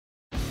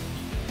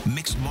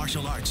Mixed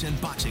martial arts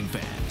and boxing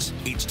fans,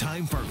 it's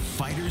time for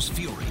Fighter's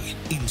Fury,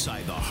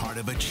 inside the heart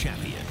of a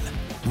champion.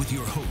 With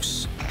your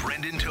hosts,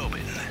 Brendan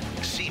Tobin,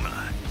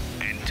 Seema,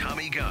 and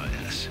Tommy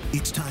Guns.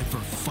 It's time for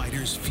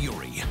Fighter's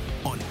Fury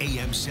on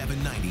AM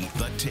 790,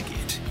 The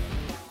Ticket.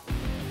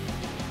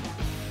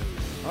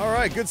 All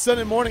right, good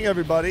Sunday morning,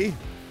 everybody.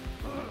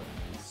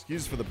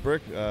 Excuse for the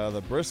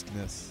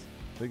briskness.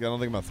 I don't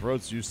think my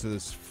throat's used to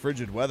this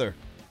frigid weather.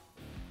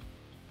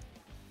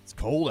 It's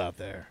cold out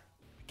there.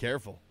 Be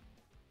careful.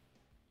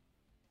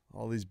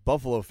 All these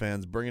Buffalo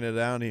fans bringing it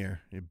down here,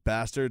 you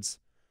bastards.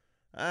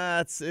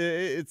 It's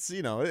a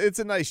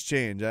nice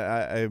change.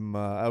 I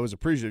was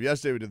appreciative.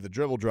 Yesterday we did the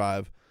dribble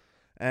drive,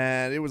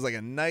 and it was like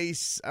a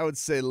nice, I would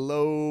say,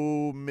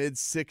 low mid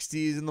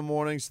 60s in the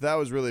morning. So that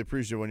was really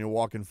appreciative when you're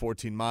walking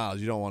 14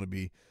 miles. You don't want to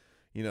be,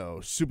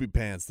 soupy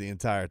pants the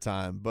entire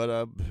time.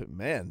 But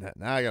man,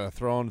 now I gotta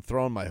throw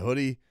on my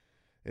hoodie.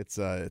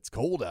 It's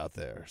cold out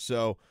there,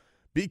 so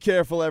be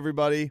careful,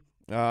 everybody.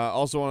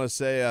 Also want to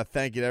say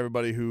thank you to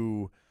everybody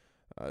who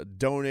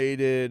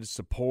donated,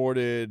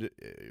 supported,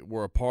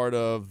 were a part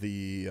of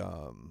the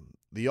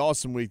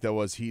awesome week that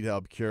was Heat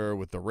Help Cure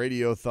with the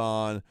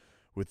Radiothon,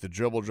 with the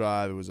dribble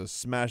drive. It was a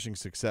smashing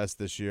success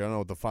this year. I don't know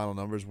what the final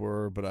numbers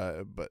were, but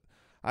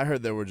I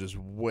heard they were just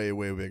way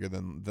bigger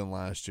than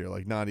last year.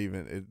 Like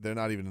they're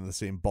not even in the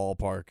same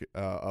ballpark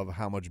of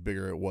how much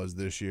bigger it was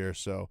this year.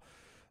 So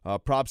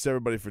props to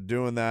everybody for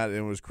doing that. And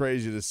it was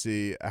crazy to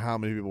see how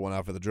many people went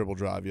out for the dribble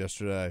drive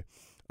yesterday.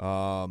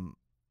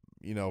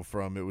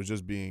 From it was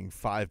just being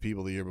 5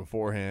 people the year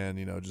beforehand,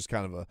 just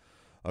kind of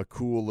a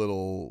cool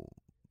little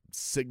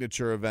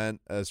signature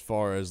event as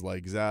far as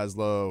like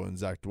Zaslow and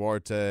Zach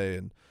Duarte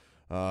and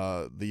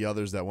the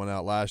others that went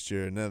out last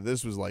year. And then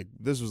this was like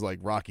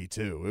Rocky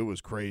 2. It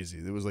was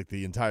crazy. It was like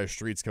the entire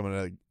streets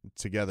coming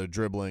together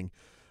dribbling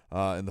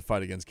in the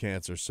fight against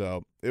cancer.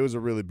 So it was a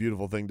really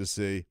beautiful thing to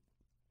see.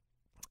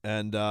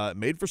 And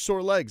made for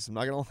sore legs. I'm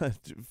not going to lie.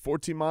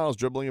 14 miles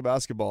dribbling a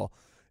basketball.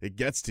 It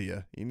gets to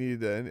you. I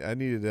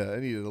needed a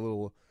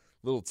little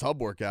tub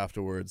work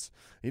afterwards.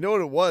 You know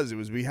what it was? It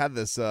was we had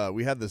this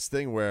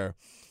thing where,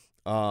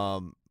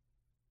 I'm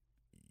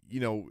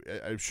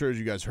sure as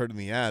you guys heard in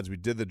the ads, we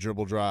did the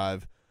dribble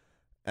drive,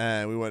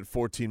 and we went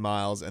 14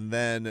 miles, and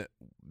then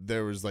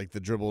there was like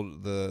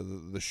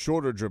the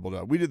shorter dribble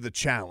drive. We did the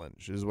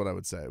challenge, is what I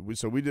would say. We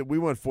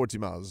went 14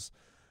 miles,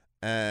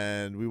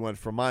 and we went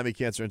from Miami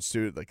Cancer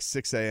Institute at like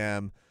 6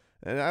 a.m.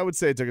 And I would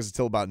say it took us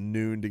until about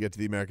noon to get to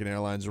the American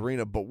Airlines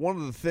Arena. But one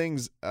of the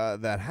things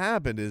that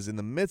happened is in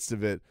the midst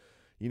of it,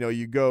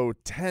 you go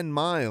 10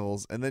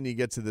 miles and then you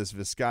get to this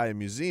Vizcaya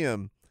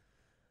Museum.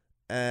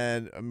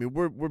 And, I mean,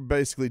 we're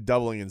basically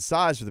doubling in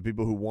size for the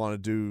people who want to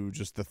do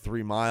just the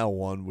 3-mile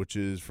one, which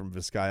is from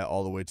Vizcaya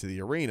all the way to the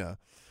arena.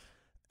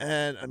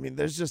 And, I mean,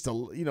 there's just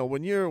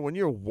when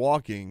you're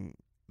walking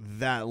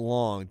that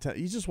long,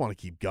 you just want to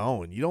keep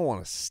going. You don't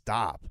want to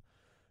stop.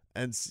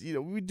 And,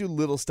 we do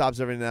little stops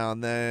every now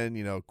and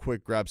then,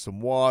 quick grab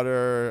some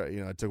water.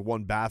 I took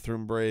one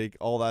bathroom break,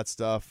 all that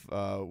stuff,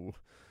 where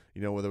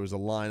there was a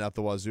line out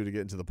the wazoo to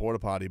get into the porta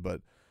potty.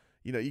 But,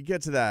 you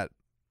get to that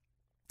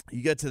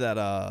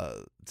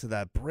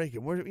break,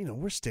 and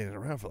we're standing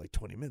around for like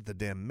 20 minutes. The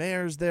damn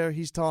mayor's there.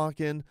 He's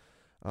talking.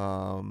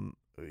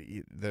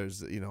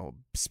 There's,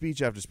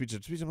 speech after speech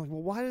after speech. I'm like,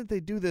 well, why didn't they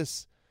do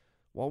this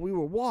while we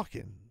were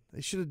walking? They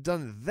should have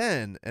done it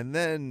then, and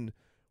then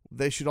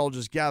they should all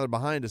just gather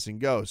behind us and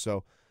go.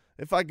 So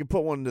if I could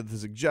put one into the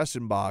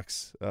suggestion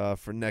box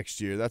for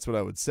next year, that's what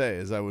I would say,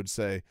 is I would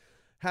say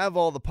have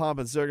all the pomp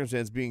and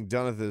circumstance being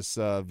done at this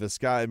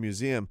Vizcaya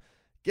Museum,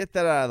 get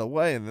that out of the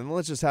way, and then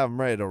let's just have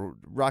them ready to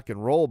rock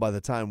and roll by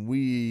the time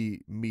we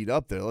meet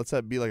up there. Let's have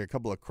it be like a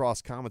couple of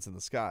cross comets in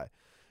the sky.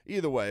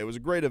 Either way, it was a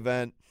great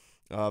event,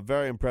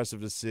 very impressive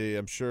to see.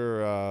 I'm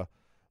sure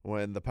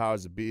when the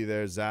powers that be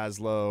there,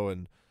 Zaslow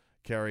and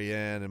Carrie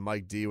Ann and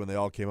Mike D, when they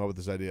all came up with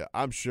this idea,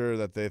 I'm sure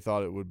that they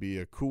thought it would be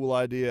a cool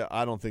idea.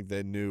 I don't think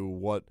they knew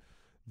what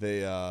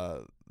they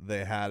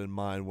had in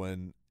mind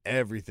when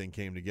everything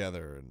came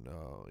together. And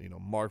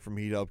Mark from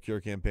Heat Help Cure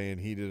campaign,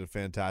 he did a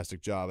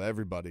fantastic job.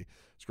 Everybody,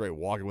 it's great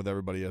walking with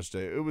everybody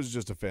yesterday. It was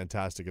just a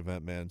fantastic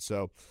event, man.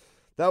 So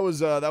that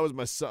was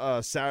my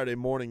Saturday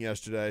morning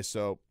yesterday.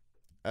 So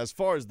as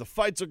far as the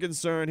fights are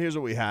concerned, here's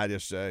what we had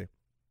yesterday.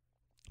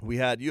 We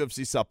had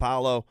UFC Sao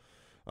Paulo.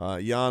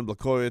 Jan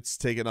Blachowicz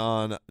taking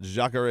on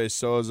Jacare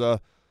Souza.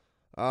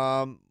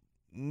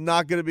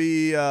 Not gonna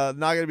be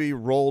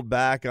rolled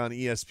back on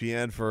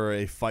ESPN for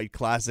a fight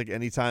classic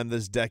anytime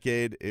this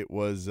decade. It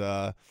was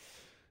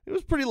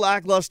pretty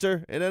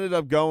lackluster. It ended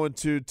up going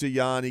to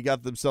Jan. He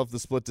got himself the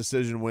split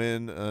decision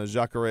win.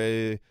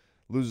 Jacare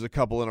loses a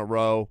couple in a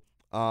row.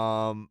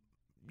 It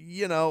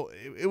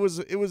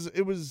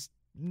was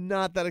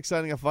not that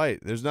exciting a fight.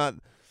 There's not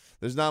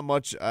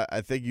much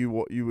I think you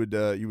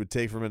would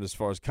take from it as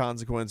far as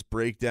consequence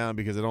breakdown,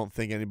 because I don't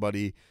think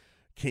anybody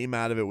came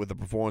out of it with a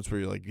performance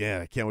where you're like, yeah,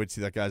 I can't wait to see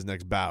that guy's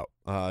next bout.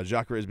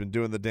 Jacare has been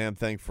doing the damn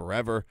thing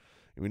forever.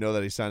 We know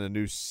that he signed a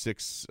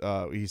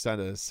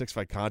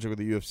 6-fight contract with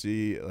the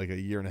UFC like a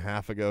year and a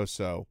half ago.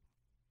 So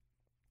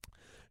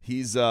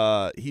he's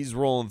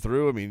rolling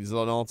through. I mean, he's an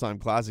all-time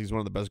classic. He's one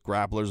of the best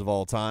grapplers of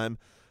all time.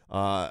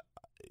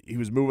 He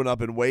was moving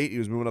up in weight. He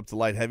was moving up to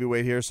light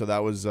heavyweight here, so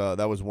that was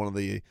one of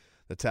the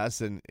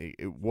tests, and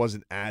it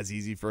wasn't as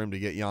easy for him to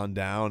get Jan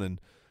down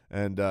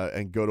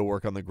and go to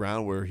work on the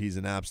ground, where he's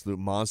an absolute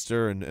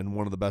monster and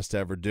one of the best to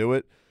ever do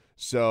it.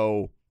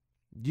 So,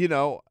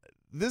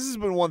 this has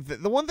been one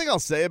thing. The one thing I'll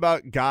say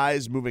about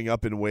guys moving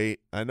up in weight,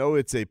 I know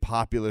it's a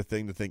popular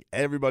thing to think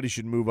everybody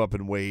should move up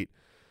in weight,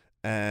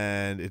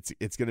 and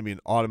it's going to be an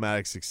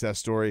automatic success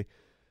story.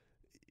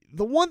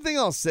 The one thing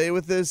I'll say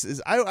with this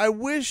is I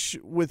wish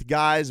with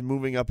guys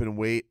moving up in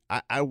weight,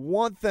 I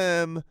want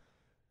them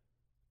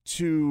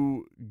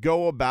to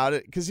go about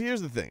it, because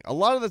here's the thing. A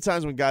lot of the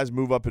times when guys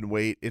move up in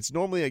weight, it's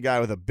normally a guy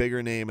with a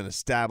bigger name, an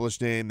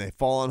established name. They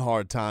fall on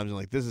hard times and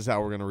like, this is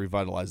how we're going to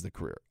revitalize the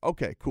career.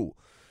 Okay, cool.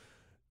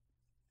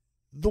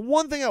 The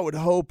one thing I would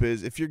hope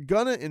is if you're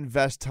going to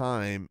invest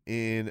time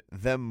in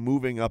them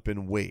moving up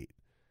in weight,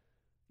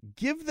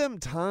 give them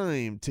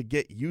time to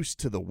get used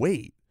to the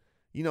weight.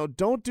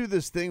 Don't do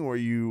this thing where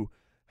you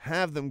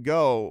have them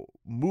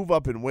move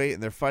up in weight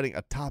and they're fighting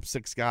a top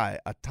 6 guy,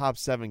 a top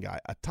 7 guy,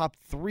 a top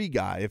 3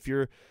 guy. If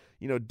you're,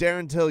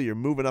 Darren Till, you're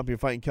moving up, you're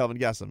fighting Kelvin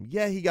Gastelum.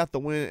 Yeah, he got the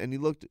win and he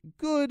looked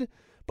good,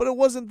 but it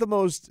wasn't the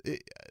most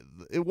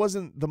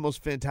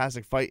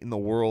fantastic fight in the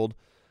world.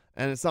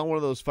 And it's not one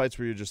of those fights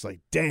where you're just like,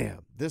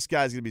 damn, this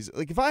guy's going to be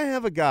like, if I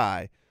have a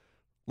guy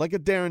like a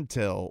Darren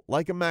Till,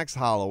 like a Max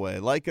Holloway,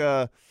 like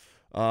a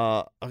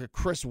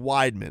Chris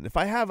Weidman, if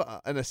I have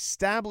an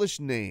established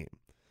name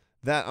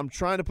that I'm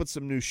trying to put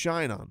some new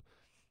shine on,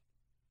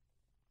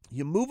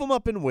 you move them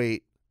up in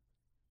weight,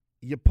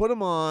 you put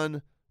them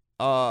on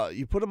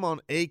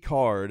a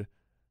card,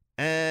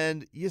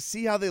 and you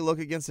see how they look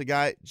against a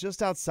guy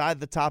just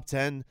outside the top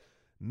 10,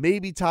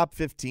 maybe top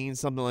 15,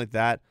 something like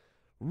that.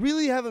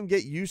 Really have them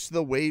get used to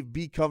the wave,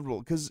 be comfortable,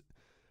 because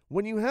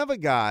when you have a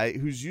guy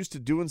who's used to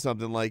doing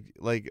something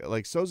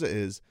like Souza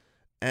is,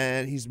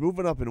 and he's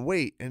moving up in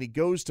weight, and he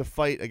goes to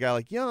fight a guy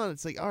like Jan,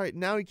 it's like, all right,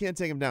 now he can't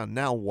take him down.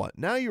 Now what?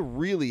 Now you're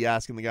really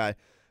asking the guy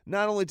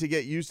not only to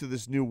get used to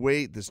this new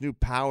weight, this new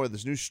power,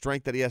 this new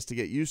strength that he has to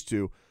get used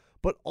to,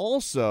 but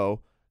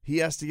also he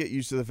has to get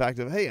used to the fact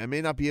of, hey, I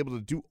may not be able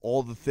to do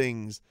all the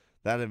things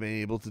that I've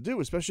been able to do,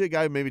 especially a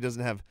guy who maybe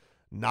doesn't have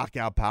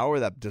knockout power.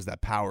 Does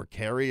that power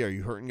carry? Are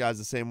you hurting guys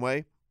the same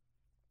way?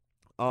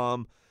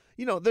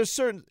 There's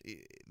certain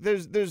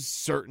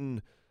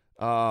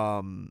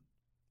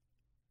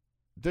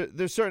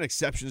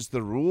exceptions to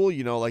the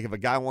rule. Like if a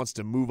guy wants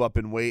to move up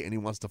in weight and he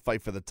wants to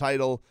fight for the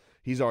title,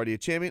 he's already a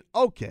champion.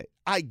 Okay,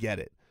 I get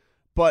it.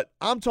 But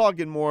I'm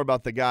talking more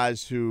about the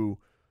guys who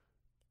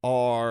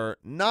are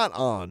not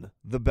on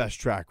the best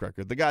track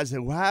record, the guys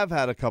who have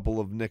had a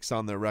couple of nicks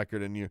on their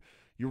record, and you're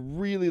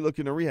really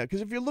looking to rehab.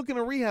 Because if you're looking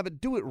to rehab it,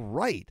 do it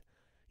right.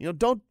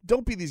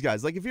 Don't be these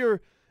guys. Like even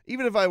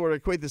if I were to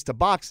equate this to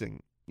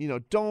boxing,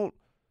 don't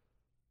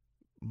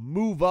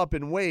move up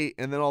in weight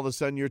and then all of a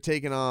sudden you're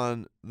taking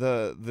on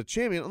the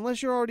champion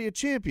unless you're already a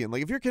champion.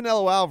 Like if you're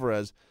Canelo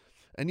Alvarez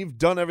and you've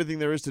done everything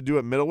there is to do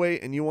at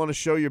middleweight and you want to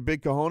show your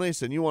big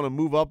cojones and you want to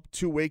move up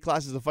 2 weight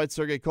classes to fight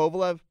Sergey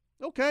Kovalev,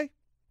 okay.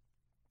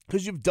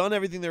 Because you've done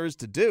everything there is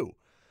to do.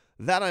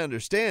 That I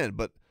understand,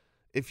 but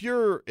if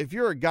you're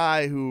a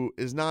guy who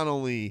is not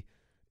only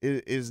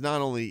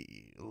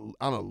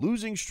on a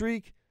losing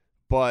streak,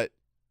 but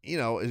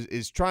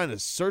is trying to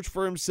search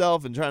for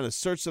himself and trying to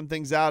search some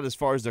things out as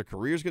far as their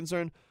career is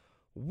concerned,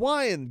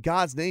 why in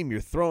God's name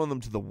you're throwing them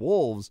to the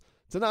wolves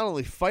to not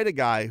only fight a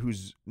guy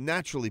who's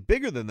naturally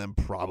bigger than them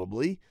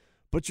probably,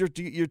 but you're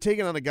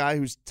taking on a guy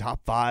who's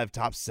top 5,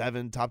 top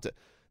 7, top 10.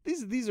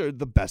 These are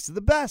the best of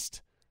the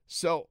best.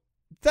 So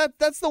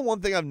that's the one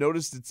thing I've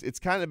noticed. It's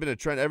kind of been a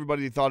trend.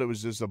 Everybody thought it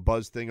was just a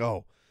buzz thing.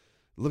 Oh,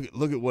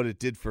 look at what it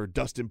did for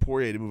Dustin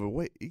Poirier to move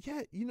away.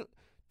 Yeah,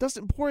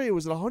 Dustin Poirier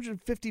was at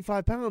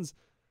 155 pounds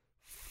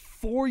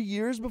 4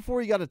 years before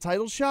he got a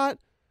title shot.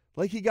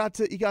 Like he got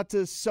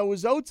to sow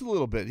his oats a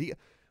little bit.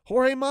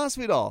 Jorge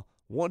Masvidal,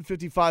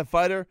 155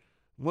 fighter.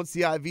 Once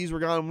the IVs were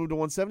gone and moved to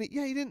 170,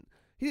 yeah, he didn't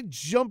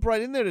jump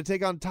right in there to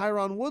take on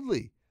Tyron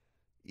Woodley.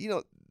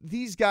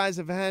 These guys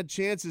have had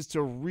chances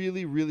to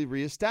really, really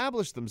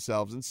reestablish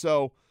themselves. And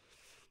so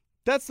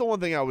that's the one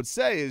thing I would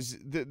say is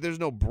there's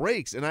no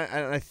breaks. And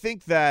I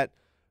think that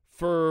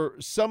for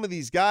some of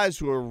these guys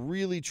who are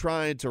really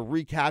trying to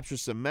recapture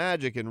some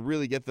magic and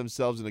really get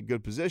themselves in a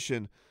good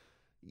position,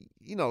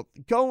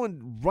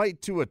 going right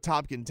to a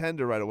top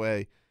contender right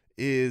away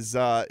is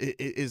not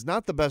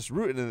the best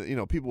route.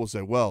 And, people will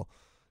say, well,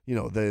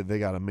 they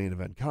got a main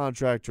event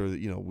contract, or,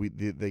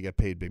 they get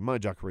paid big money.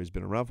 Jacare's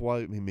been around for a while.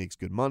 He makes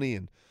good money.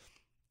 And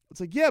it's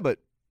like, yeah, but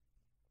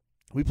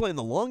we playing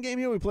the long game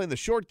here. We playing the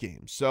short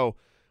game. So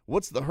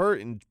what's the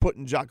hurt in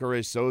putting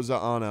Jacare Souza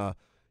on a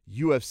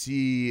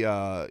UFC,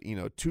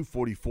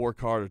 244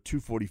 card or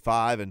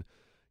 245, and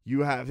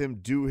you have him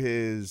do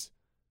his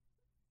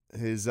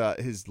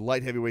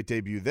light heavyweight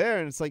debut there,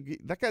 and it's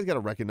like that guy's got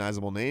a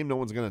recognizable name. No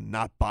one's gonna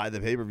not buy the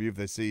pay-per-view if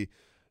they see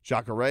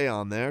Jacare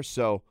on there.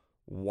 So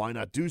why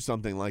not do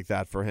something like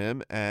that for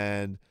him?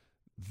 And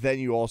then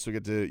you also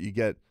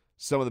get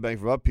some of the bang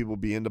for buck. People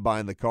be into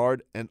buying the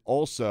card, and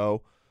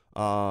also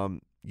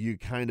you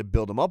kind of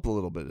build them up a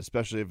little bit,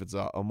 especially if it's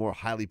a more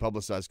highly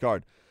publicized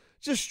card.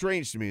 It's just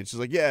strange to me. It's just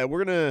like, yeah,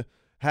 we're going to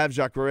have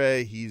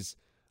Jacare. He's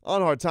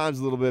on hard times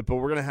a little bit, but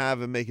we're going to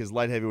have him make his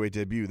light heavyweight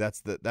debut.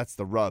 That's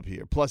the rub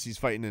here. Plus, he's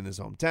fighting in his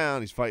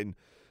hometown. He's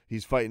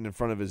fighting in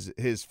front of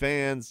his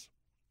fans.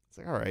 It's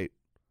like, all right.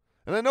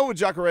 And I know with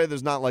Jacare,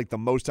 there's not like the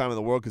most time in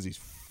the world because he's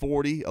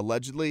 40,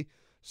 allegedly.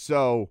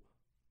 So,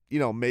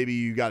 maybe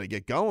you got to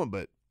get going,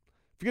 but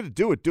if you're going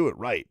to do it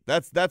right.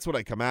 That's what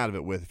I come out of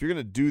it with. If you're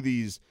going to do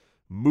these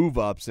move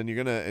ups and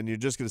you're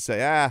just going to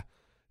say,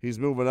 he's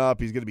moving up,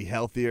 he's going to be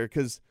healthier,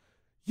 because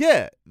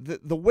yeah,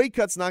 the weight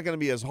cut's not going to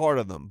be as hard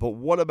on them, but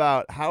what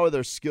about how are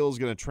their skills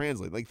going to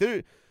translate? Like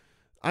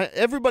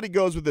everybody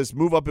goes with this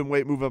move up in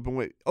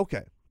weight.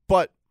 Okay,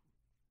 but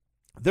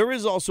there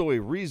is also a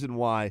reason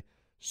why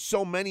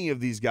so many of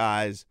these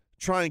guys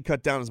try and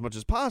cut down as much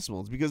as possible.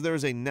 It's because there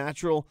is a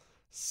natural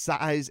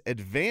size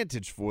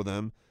advantage for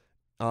them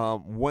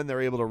when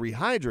they're able to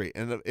rehydrate.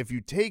 And if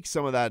you take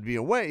some of that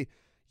away,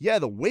 yeah,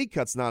 the weight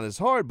cut's not as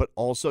hard, but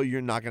also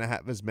you're not going to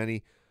have as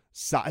many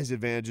size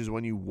advantages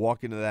when you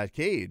walk into that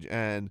cage.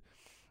 And,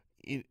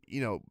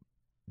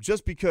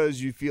 just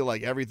because you feel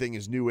like everything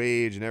is new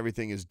age and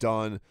everything is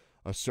done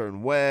a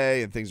certain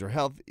way and things are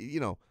healthy,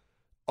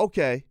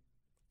 okay,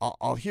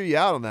 I'll hear you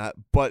out on that.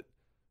 But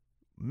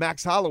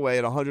Max Holloway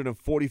at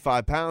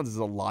 145 pounds is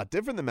a lot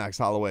different than Max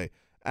Holloway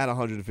at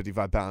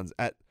 155 pounds.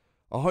 At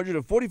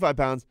 145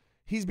 pounds,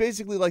 he's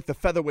basically like the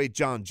featherweight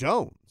John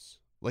Jones.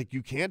 Like,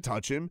 you can't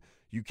touch him.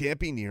 You can't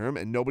be near him,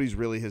 and nobody's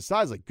really his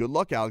size. Like, good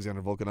luck,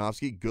 Alexander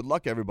Volkanovski. Good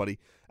luck, everybody,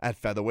 at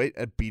featherweight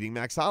at beating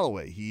Max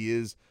Holloway. He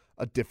is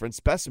a different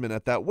specimen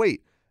at that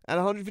weight. At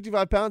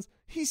 155 pounds,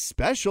 he's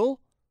special,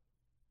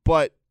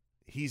 but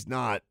he's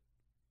not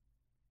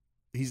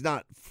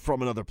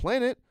from another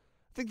planet.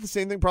 I think the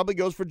same thing probably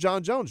goes for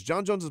John Jones.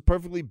 John Jones is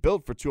perfectly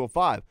built for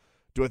 205.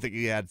 Do I think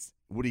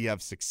would he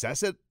have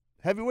success at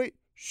heavyweight?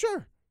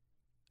 Sure.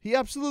 He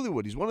absolutely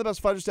would. He's one of the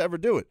best fighters to ever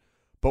do it.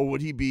 But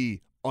would he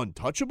be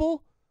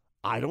untouchable?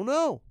 I don't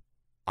know.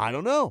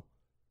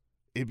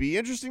 It'd be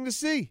interesting to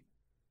see.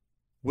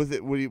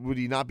 Would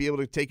he not be able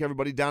to take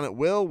everybody down at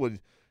will?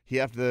 Would he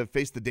have to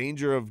face the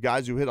danger of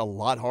guys who hit a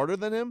lot harder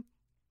than him?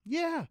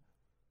 Yeah.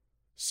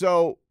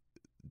 So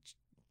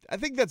I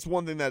think that's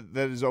one thing that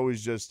is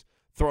always just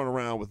thrown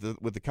around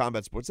with the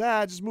combat sports.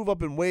 Just move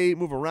up in weight,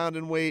 move around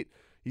in weight.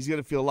 He's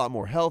going to feel a lot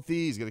more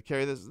healthy. He's going to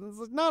carry this. It's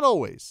like, not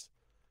always.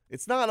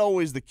 It's not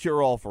always the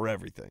cure-all for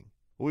everything.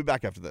 We'll be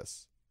back after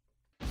this.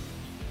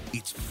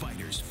 It's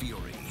Fighters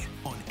Fury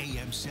on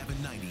AM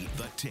 790,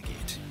 The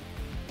Ticket.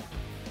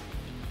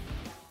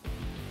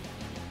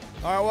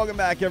 All right, welcome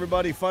back,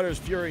 everybody. Fighters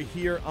Fury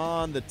here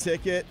on The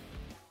Ticket.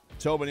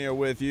 Tobin here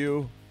with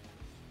you.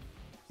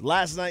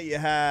 Last night you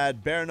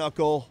had Bare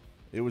Knuckle.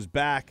 It was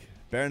back.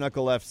 Bare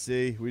Knuckle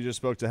FC. We just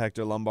spoke to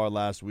Hector Lombard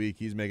last week.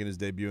 He's making his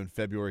debut in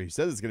February. He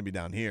says it's going to be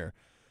down here.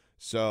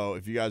 So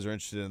if you guys are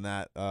interested in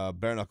that,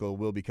 Bare Knuckle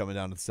will be coming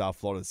down to South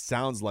Florida. It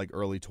sounds like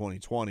early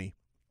 2020.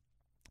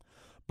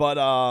 But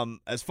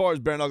as far as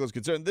Bare Knuckle is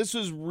concerned, this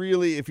is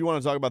really, if you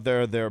want to talk about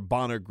their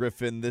Bonner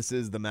Griffin, this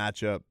is the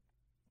matchup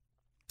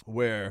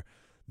where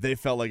they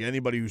felt like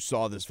anybody who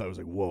saw this fight was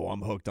like, whoa,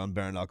 I'm hooked on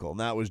Bare Knuckle. And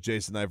that was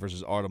Jason Knight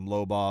versus Artem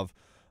Lobov.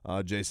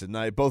 Jason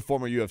Knight, both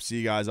former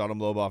UFC guys. Artem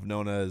Lobov,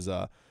 known as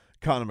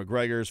Conor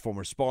McGregor's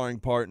former sparring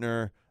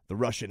partner, the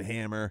Russian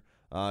Hammer.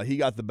 He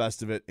got the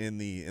best of it in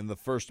the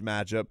first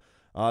matchup.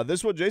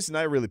 This one, Jason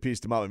Knight really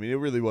pieced him up. I mean, it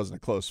really wasn't a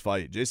close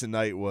fight. Jason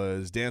Knight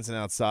was dancing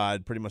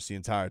outside pretty much the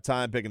entire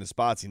time, picking his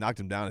spots. He knocked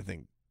him down, I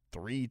think,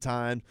 3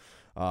 times.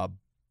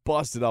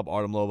 Busted up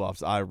Artem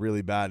Lobov's eye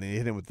really bad, and he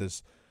hit him with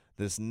this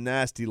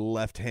nasty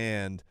left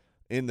hand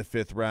in the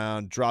 5th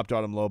round. Dropped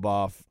Artem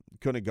Lobov.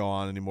 Couldn't go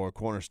on anymore.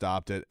 Corner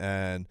stopped it,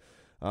 and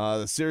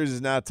the series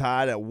is now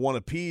tied at 1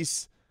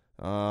 apiece.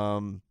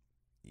 For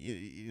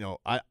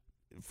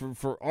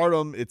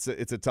Artem, it's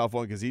a tough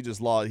one because he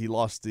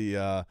lost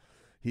the.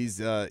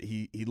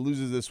 He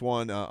loses this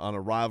one on a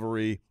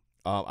rivalry.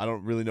 I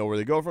don't really know where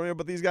they go from here,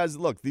 but these guys,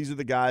 look, these are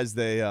the guys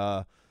they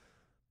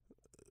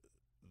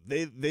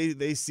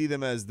see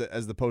them as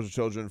the poster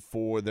children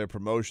for their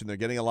promotion. They're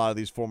getting a lot of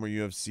these former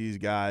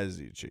UFC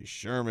guys, Chase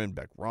Sherman,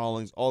 Beck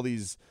Rawlings, all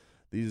these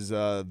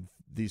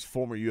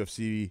former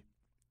UFC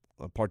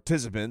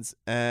participants,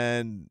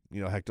 and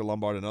Hector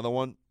Lombard, another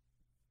one.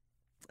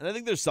 And I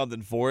think there's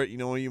something for it.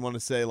 When you want to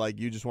say, like,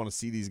 you just want to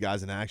see these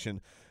guys in action,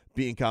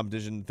 be in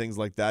competition, things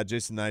like that.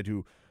 Jason Knight,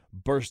 who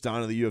burst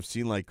onto the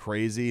UFC like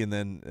crazy and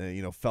then,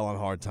 fell on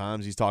hard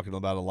times. He's talking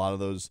about a lot of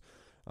those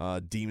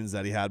demons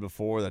that he had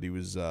before, that he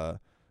was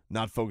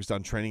not focused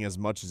on training as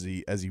much as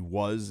he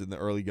was in the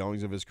early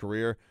goings of his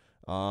career.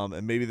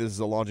 And maybe this is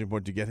a launching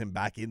point to get him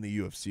back in the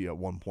UFC at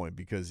one point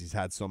because he's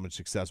had so much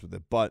success with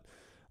it. But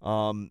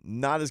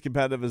not as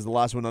competitive as the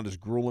last one, not as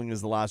grueling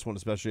as the last one,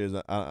 especially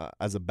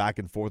as a back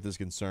and forth is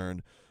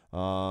concerned.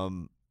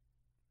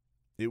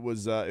 It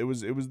was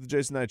the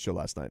Jason Knight show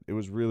last night. It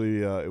was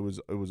really it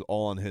was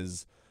all on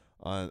his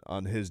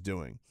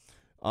doing.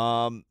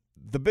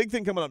 The big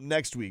thing coming up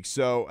next week.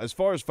 So as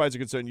far as fights are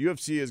concerned,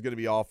 UFC is going to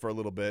be off for a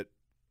little bit.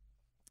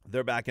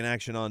 They're back in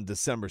action on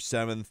December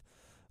 7th.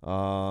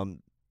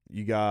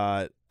 You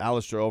got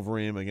Alistair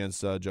Overeem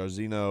against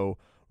Jairzinho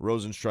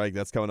Rozenstruik.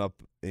 That's coming up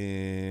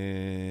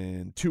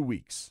in 2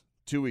 weeks.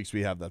 2 weeks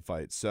we have that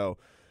fight. So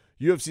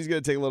UFC is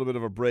going to take a little bit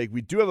of a break.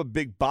 We do have a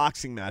big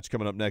boxing match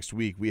coming up next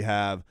week. We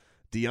have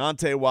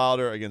Deontay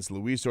Wilder against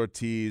Luis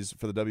Ortiz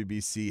for the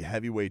WBC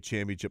Heavyweight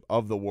Championship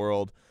of the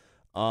World.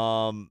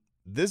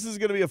 This is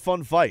going to be a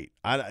fun fight.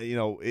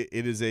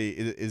 It is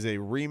a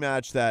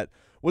rematch that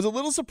was a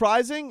little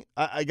surprising.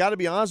 I got to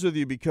be honest with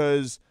you,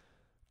 because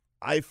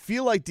I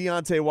feel like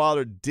Deontay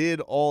Wilder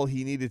did all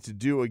he needed to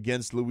do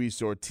against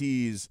Luis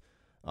Ortiz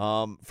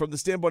from the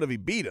standpoint of he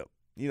beat him.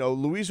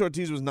 Luis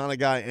Ortiz was not a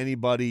guy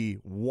anybody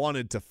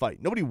wanted to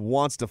fight. Nobody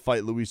wants to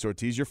fight Luis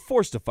Ortiz. You're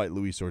forced to fight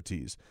Luis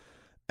Ortiz.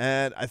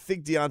 And I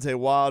think Deontay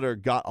Wilder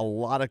got a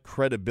lot of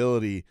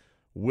credibility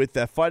with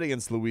that fight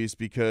against Luis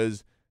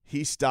because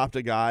he stopped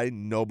a guy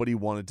nobody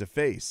wanted to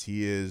face.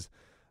 He is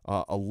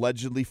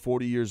allegedly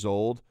 40 years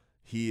old.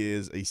 He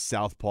is a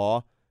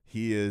southpaw.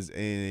 He is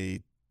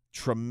a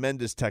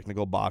tremendous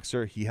technical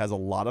boxer. He has a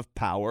lot of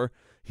power.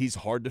 He's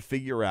hard to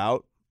figure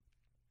out.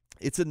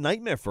 It's a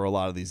nightmare for a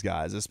lot of these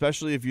guys,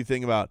 especially if you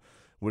think about,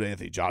 would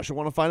Anthony Joshua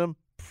want to fight him?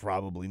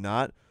 Probably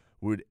not.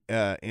 Would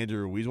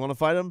Andrew Ruiz want to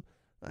fight him?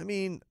 I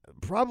mean,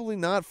 probably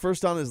not.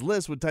 First on his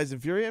list, would Tyson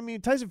Fury? I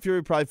mean, Tyson Fury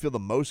would probably feel the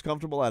most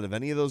comfortable out of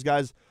any of those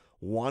guys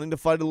wanting to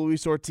fight a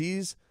Luis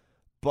Ortiz,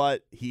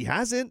 but he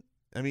hasn't.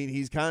 I mean,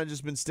 he's kind of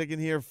just been sticking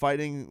here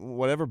fighting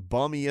whatever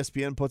bum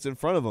ESPN puts in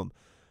front of him.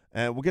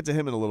 And we'll get to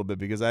him in a little bit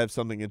because I have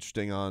something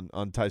interesting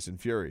on Tyson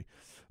Fury.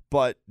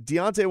 But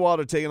Deontay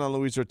Wilder taking on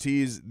Luis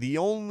Ortiz, the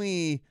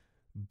only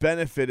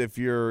benefit if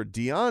you're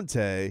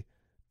Deontay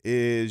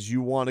is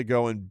you want to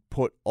go and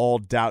put all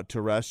doubt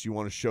to rest. You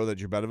want to show that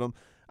you're better than him.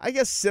 I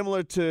guess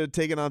similar to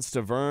taking on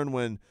Stiverne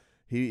when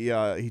he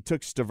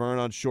took Stiverne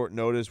on short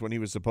notice when he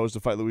was supposed to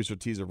fight Luis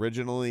Ortiz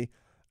originally.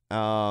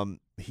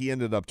 He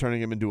ended up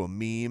turning him into a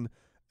meme.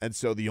 And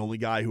so the only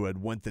guy who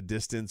had went the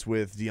distance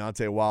with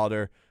Deontay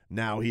Wilder,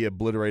 now he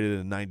obliterated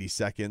in 90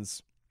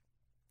 seconds.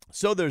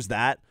 So there's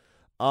that.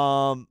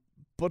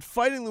 But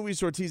fighting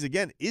Luis Ortiz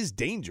again is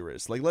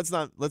dangerous. Like let's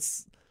not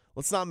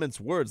mince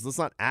words. Let's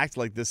not act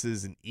like this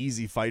is an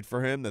easy fight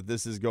for him, that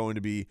this is going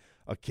to be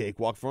a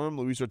cakewalk for him.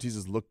 Luis Ortiz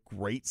has looked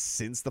great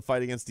since the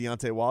fight against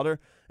Deontay Wilder,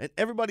 and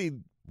everybody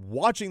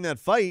watching that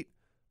fight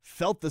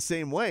felt the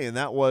same way, and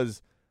that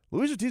was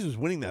Luis Ortiz was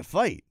winning that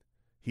fight.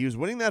 He was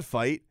winning that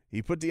fight.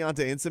 He put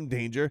Deontay in some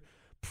danger.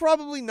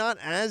 Probably not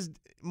as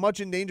much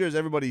in danger as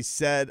everybody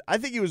said. I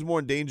think he was more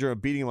in danger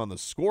of beating him on the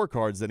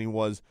scorecards than he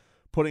was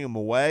putting him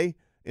away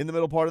in the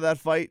middle part of that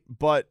fight.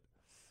 But,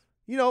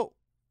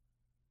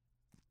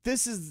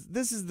 this is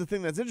the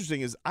thing that's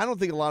interesting is I don't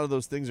think a lot of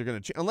those things are going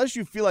to change. Unless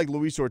you feel like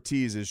Luis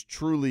Ortiz is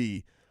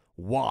truly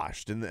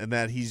washed and that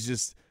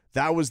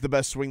that was the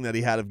best swing that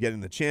he had of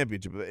getting the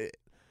championship.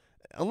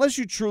 Unless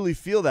you truly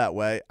feel that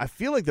way, I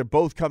feel like they're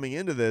both coming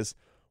into this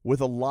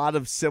with a lot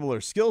of similar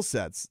skill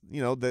sets.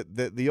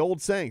 The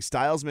old saying,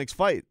 styles make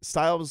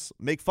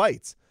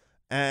fights.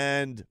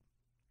 And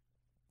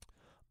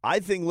I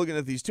think looking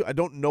at these two, I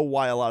don't know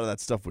why a lot of that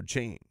stuff would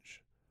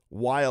change.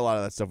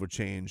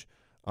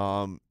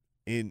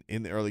 In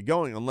the early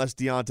going, unless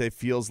Deontay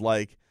feels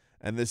like,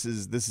 and this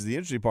is the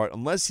interesting part,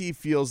 unless he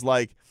feels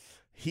like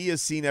he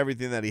has seen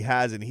everything that he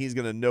has and he's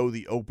going to know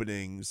the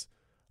openings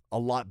a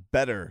lot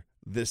better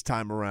this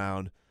time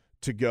around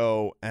to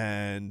go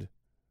and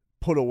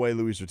put away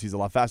Luis Ortiz a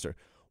lot faster.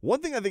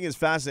 One thing I think is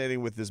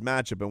fascinating with this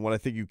matchup and what I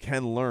think you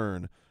can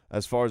learn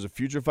as far as a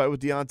future fight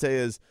with Deontay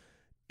is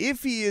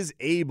if he is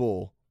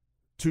able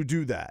to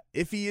do that,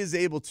 if he is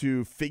able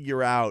to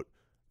figure out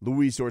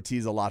Luis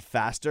Ortiz a lot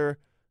faster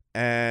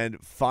and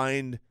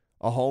find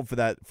a home for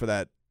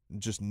that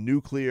just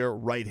nuclear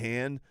right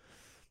hand,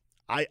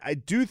 I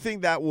do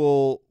think that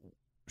will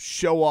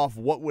show off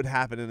what would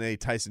happen in a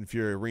Tyson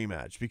Fury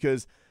rematch,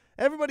 because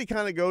everybody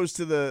kind of goes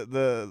to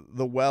the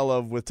well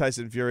of with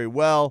Tyson Fury,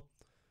 well,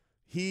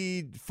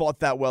 he fought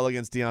that well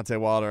against Deontay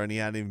Wilder and he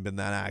hadn't even been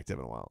that active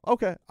in a while.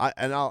 Okay, I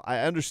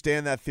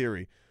understand that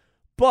theory.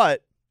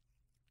 But,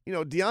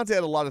 Deontay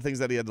had a lot of things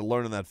that he had to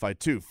learn in that fight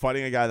too.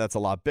 Fighting a guy that's a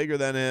lot bigger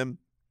than him,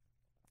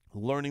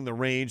 learning the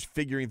range,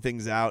 figuring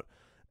things out,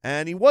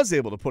 and he was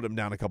able to put him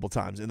down a couple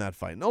times in that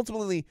fight. And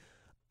ultimately,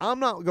 I'm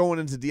not going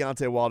into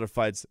Deontay Wilder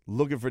fights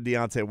looking for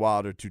Deontay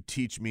Wilder to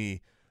teach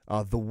me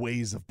the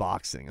ways of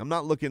boxing. I'm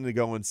not looking to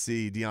go and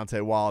see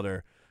Deontay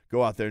Wilder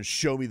go out there and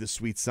show me the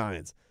sweet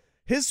science.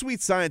 His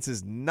sweet science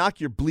is knock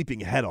your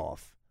bleeping head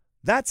off.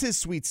 That's his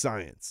sweet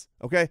science,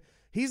 okay?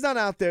 He's not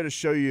out there to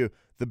show you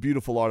the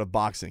beautiful art of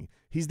boxing.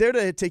 He's there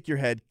to take your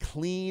head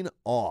clean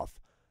off.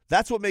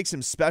 That's what makes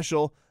him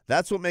special.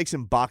 That's what makes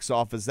him box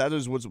office. That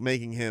is what's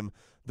making him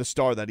the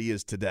star that he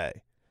is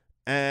today.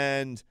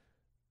 And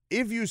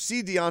if you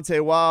see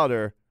Deontay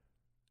Wilder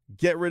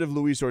get rid of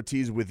Luis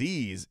Ortiz with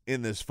ease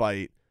in this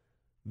fight,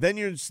 then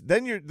you're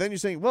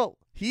saying, well,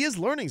 he is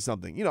learning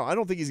something. I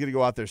don't think he's going to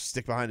go out there,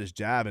 stick behind his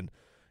jab, and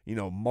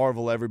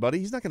marvel everybody.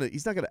 He's not gonna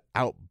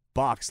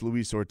outbox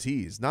Luis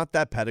Ortiz. Not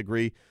that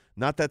pedigree,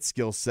 not that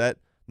skill set,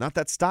 not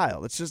that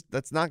style.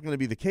 That's not gonna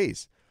be the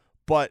case.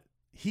 But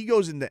he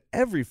goes into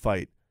every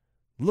fight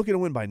looking to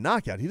win by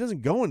knockout. He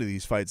doesn't go into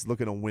these fights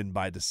looking to win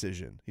by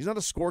decision. He's not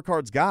a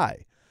scorecards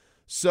guy.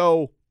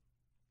 So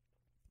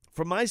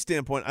from my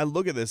standpoint, I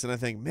look at this and I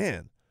think,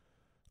 man,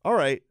 all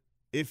right,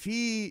 if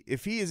he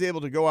is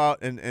able to go out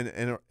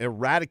and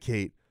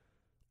eradicate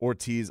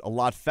Ortiz a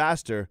lot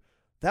faster,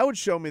 that would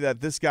show me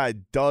that this guy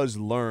does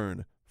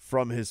learn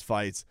from his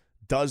fights,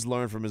 does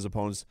learn from his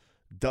opponents,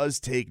 does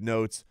take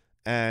notes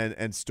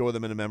and store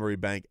them in a memory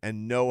bank,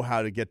 and know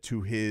how to get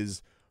to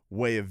his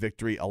way of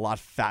victory a lot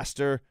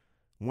faster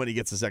when he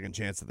gets a second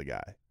chance at the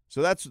guy.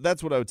 So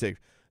that's what I would take.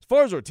 As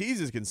far as Ortiz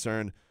is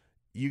concerned,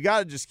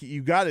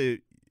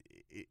 it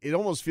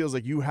almost feels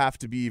like you have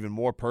to be even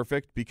more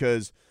perfect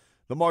because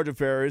the margin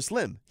for error is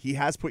slim. He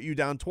has put you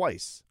down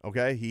twice,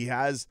 okay? He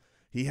has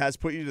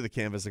put you to the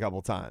canvas a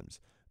couple times.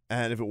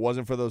 And if it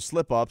wasn't for those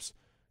slip-ups,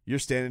 you're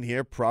standing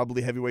here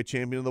probably heavyweight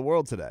champion of the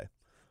world today.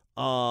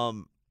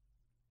 The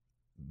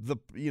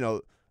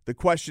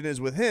question is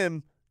with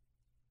him,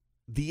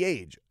 the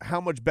age. How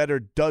much better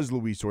does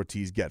Luis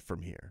Ortiz get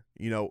from here?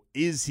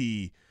 Is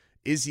he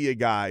a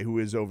guy who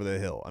is over the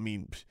hill? I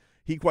mean,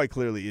 he quite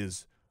clearly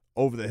is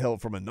over the hill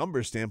from a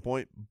numbers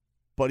standpoint,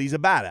 but he's a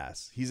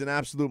badass. He's an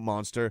absolute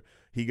monster.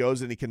 He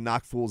goes and he can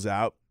knock fools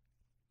out.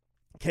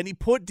 Can he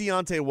put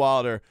Deontay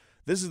Wilder?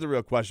 This is the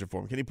real question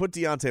for him. Can he put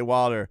Deontay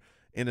Wilder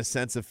in a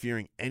sense of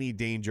fearing any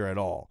danger at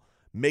all?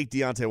 Make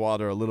Deontay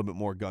Wilder a little bit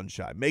more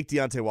gun-shy. Make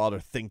Deontay Wilder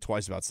think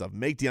twice about stuff.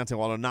 Make Deontay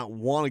Wilder not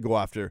want to go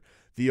after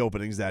the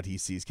openings that he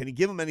sees. Can he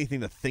give him anything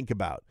to think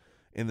about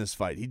in this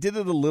fight? He did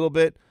it a little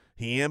bit.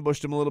 He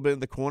ambushed him a little bit in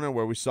the corner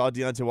where we saw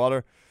Deontay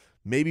Wilder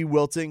maybe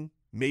wilting,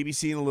 maybe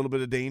seeing a little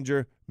bit of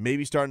danger,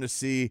 maybe starting to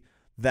see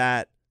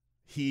that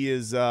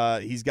he's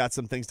got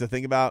some things to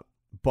think about,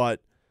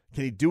 but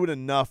can he do it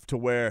enough to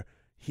where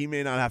he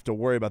may not have to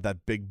worry about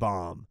that big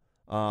bomb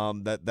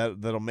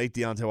that'll make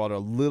Deontay Wilder a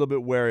little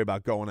bit wary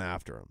about going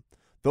after him?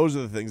 Those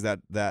are the things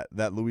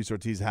that Luis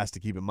Ortiz has to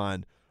keep in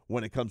mind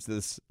when it comes to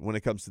this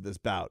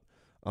bout.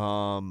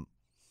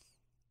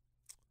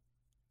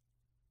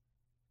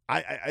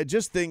 I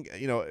just think,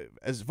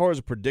 as far as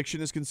a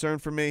prediction is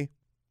concerned for me,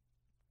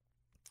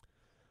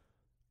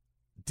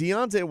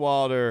 Deontay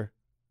Wilder,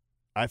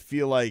 I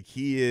feel like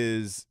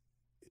he's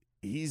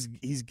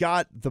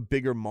got the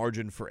bigger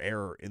margin for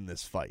error in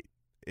this fight.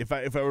 If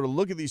I were to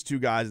look at these two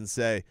guys and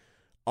say,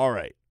 all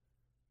right,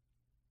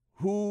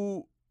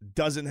 who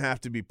doesn't have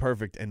to be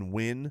perfect and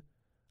win,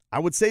 I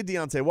would say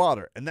Deontay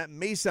Wilder. And that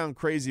may sound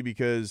crazy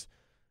because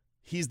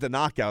he's the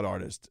knockout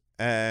artist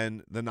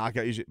and the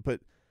knockout usually,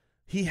 but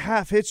he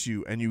half hits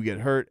you and you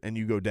get hurt and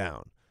you go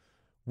down.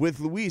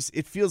 With Luis,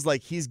 it feels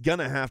like he's going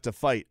to have to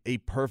fight a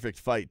perfect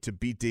fight to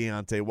beat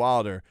Deontay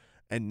Wilder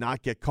and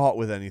not get caught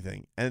with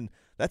anything. And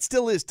that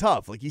still is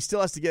tough. Like, he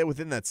still has to get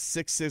within that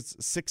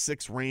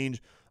 6'6"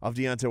 range of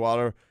Deontay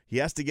Wilder. He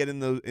has to get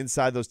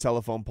inside those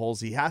telephone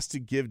poles. He has to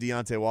give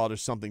Deontay Wilder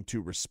something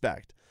to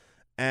respect.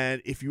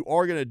 And if you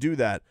are going to do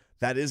that,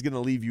 that is going to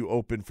leave you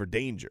open for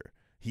danger.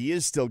 He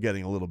is still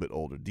getting a little bit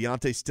older.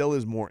 Deontay still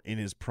is more in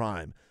his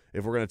prime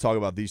if we're going to talk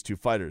about these two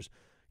fighters.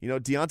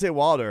 Deontay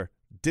Wilder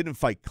didn't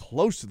fight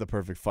close to the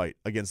perfect fight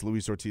against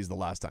Luis Ortiz the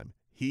last time.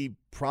 He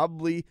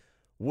probably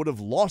would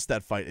have lost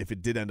that fight if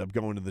it did end up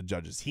going to the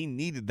judges. He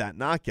needed that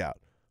knockout,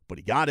 but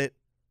he got it.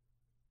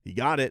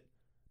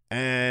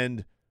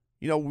 And,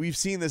 we've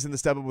seen this in the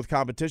step up with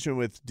competition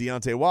with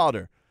Deontay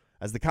Wilder.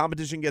 As the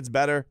competition gets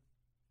better,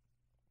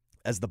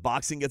 as the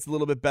boxing gets a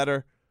little bit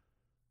better,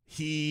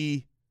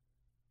 he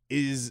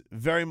is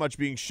very much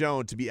being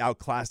shown to be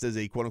outclassed as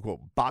a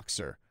quote-unquote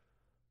boxer.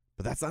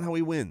 But that's not how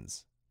he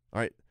wins. All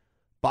right?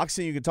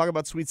 Boxing, you can talk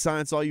about sweet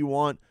science all you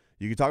want.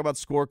 You can talk about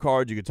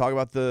scorecards. You can talk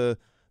about the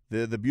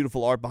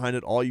beautiful art behind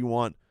it all you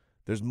want.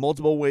 There's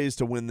multiple ways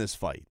to win this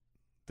fight.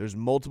 There's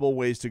multiple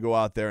ways to go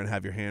out there and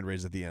have your hand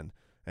raised at the end.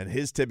 And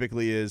his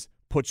typically is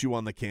put you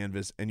on the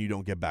canvas and you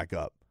don't get back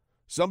up.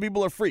 Some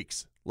people are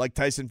freaks, like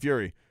Tyson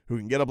Fury, who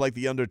can get up like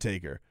The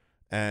Undertaker,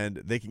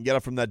 and they can get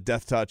up from that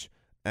death touch,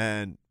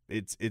 and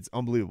it's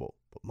unbelievable.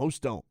 But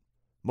most don't.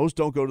 Most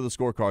don't go to the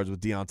scorecards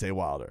with Deontay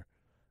Wilder.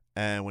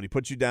 And when he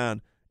puts you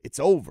down, it's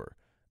over.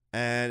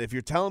 And if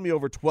you're telling me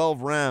over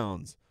 12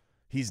 rounds,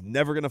 he's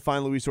never going to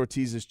find Luis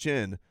Ortiz's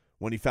chin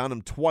when he found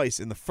him twice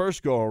in the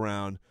first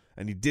go-around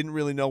and he didn't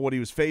really know what he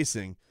was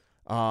facing,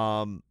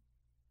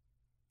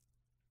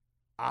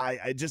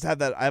 I just have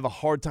that. I have a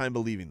hard time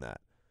believing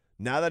that.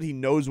 Now that he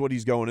knows what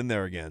he's going in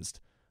there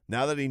against,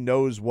 now that he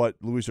knows what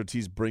Luis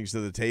Ortiz brings to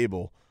the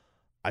table,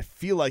 I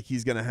feel like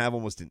he's going to have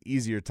almost an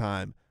easier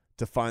time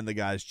to find the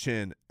guy's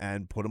chin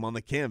and put him on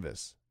the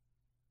canvas.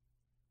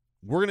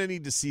 We're going to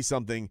need to see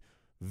something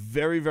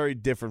very, very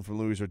different from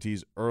Luis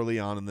Ortiz early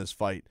on in this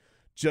fight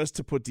just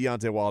to put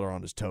Deontay Wilder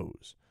on his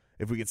toes.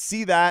 If we could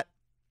see that,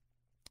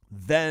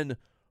 then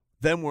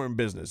we're in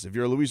business. If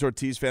you're a Luis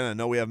Ortiz fan, I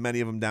know we have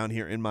many of them down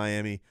here in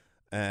Miami,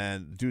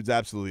 and the dude's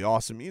absolutely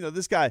awesome.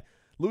 This guy,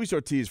 Luis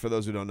Ortiz, for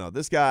those who don't know,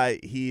 this guy,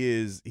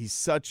 he's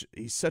such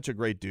a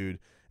great dude,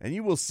 and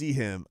you will see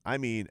him,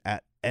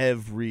 at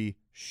every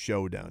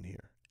show down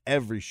here.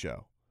 Every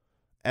show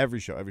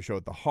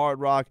at the Hard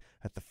Rock,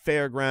 at the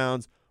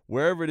fairgrounds,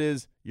 wherever it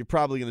is, you're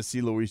probably going to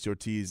see Luis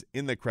Ortiz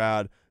in the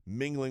crowd,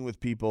 mingling with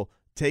people,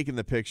 taking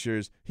the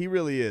pictures. He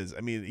really is.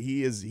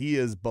 He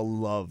is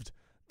beloved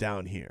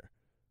down here.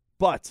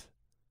 But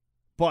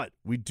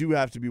we do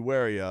have to be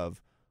wary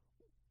of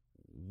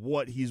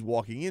what he's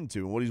walking into.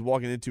 And what he's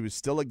walking into is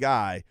still a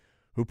guy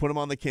who put him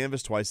on the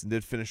canvas twice and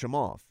did finish him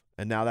off.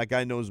 And now that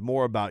guy knows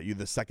more about you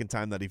the second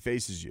time that he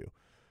faces you.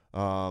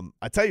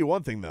 I tell you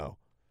one thing, though.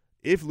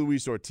 If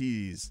Luis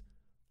Ortiz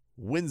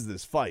wins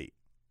this fight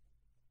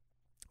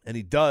and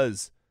he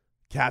does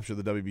capture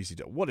the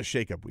WBC, what a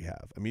shakeup we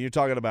have. You're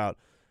talking about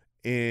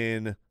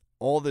in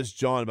all this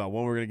John about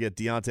when we're going to get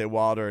Deontay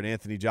Wilder and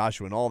Anthony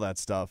Joshua and all that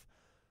stuff.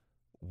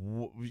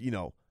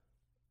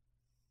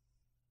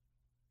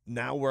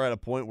 Now we're at a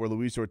point where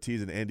Luis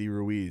Ortiz and Andy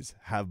Ruiz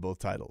have both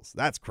titles.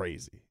 That's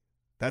crazy.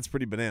 That's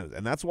pretty bananas.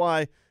 And that's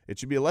why it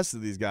should be a lesson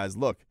to these guys.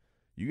 Look,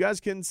 you guys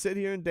can sit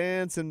here and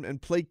dance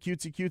and play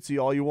cutesy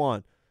all you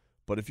want.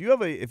 But if you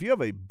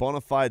have a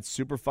bona fide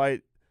super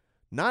fight,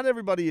 not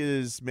everybody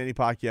is Manny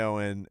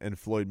Pacquiao and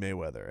Floyd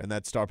Mayweather, and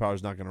that star power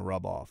is not going to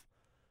rub off.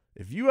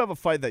 If you have a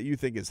fight that you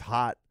think is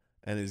hot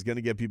and is going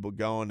to get people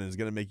going and is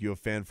going to make you a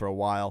fan for a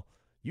while,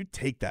 you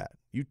take that.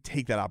 You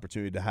take that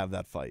opportunity to have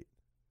that fight.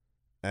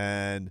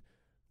 And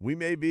we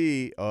may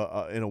be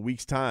in a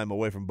week's time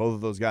away from both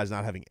of those guys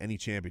not having any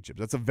championships.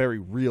 That's a very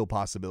real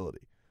possibility.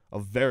 A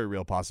very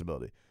real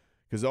possibility.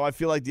 Because though I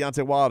feel like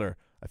Deontay Wilder,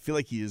 I feel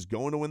like he is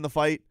going to win the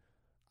fight.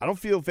 I don't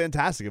feel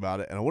fantastic about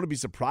it, and I wouldn't be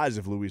surprised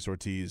if Luis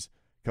Ortiz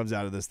comes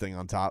out of this thing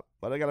on top.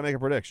 But I got to make a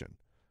prediction.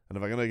 And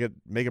if I'm going to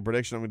make a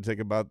prediction, I'm going to take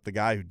about the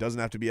guy who doesn't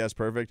have to be as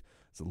perfect.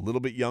 It's a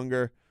little bit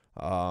younger.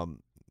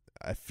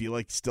 I feel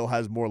like still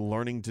has more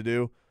learning to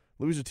do.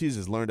 Luis Ortiz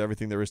has learned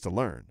everything there is to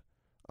learn.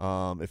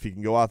 If he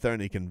can go out there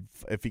and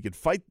if he could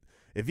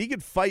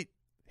fight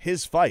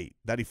his fight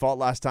that he fought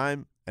last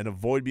time and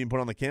avoid being put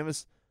on the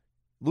canvas,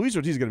 Luis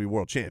Ortiz is going to be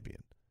world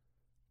champion.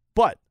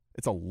 But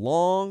it's a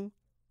long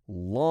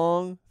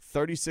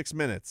 36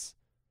 minutes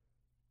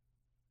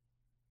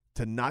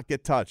to not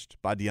get touched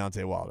by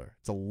Deontay Wilder.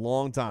 It's a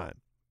long time.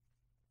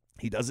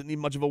 He doesn't need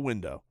much of a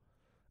window.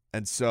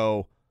 And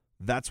so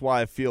that's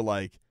why I feel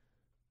like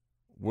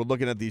we're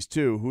looking at these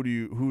two.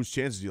 Whose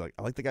chances do you like?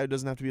 I like the guy who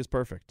doesn't have to be as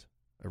perfect.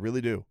 I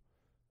really do.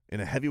 In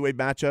a heavyweight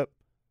matchup,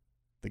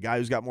 the guy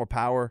who's got more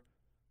power,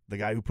 the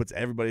guy who puts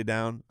everybody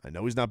down. I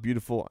know he's not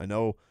beautiful. I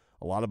know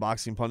a lot of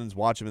boxing pundits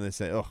watch him and they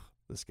say, "Ugh,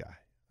 this guy.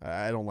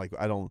 I don't like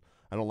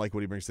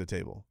what he brings to the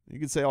table." You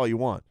can say all you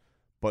want,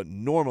 but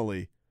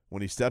normally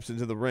when he steps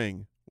into the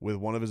ring with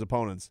one of his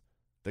opponents,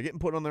 they're getting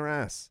put on their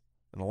ass.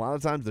 And a lot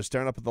of times they're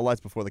staring up at the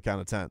lights before the count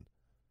of 10.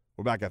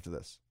 We're back after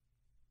this.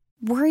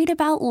 Worried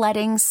about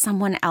letting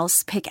someone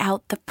else pick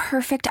out the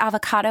perfect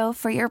avocado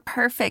for your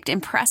perfect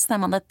impress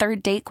them on the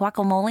third date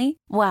guacamole?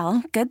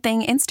 Well, good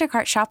thing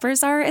Instacart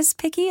shoppers are as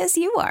picky as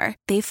you are.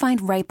 They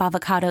find ripe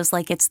avocados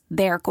like it's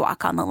their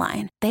guac on the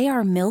line. They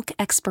are milk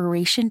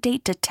expiration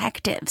date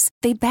detectives.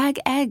 They bag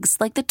eggs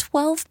like the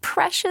 12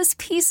 precious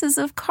pieces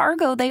of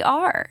cargo they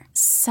are.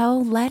 So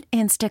let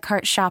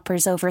Instacart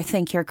shoppers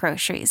overthink your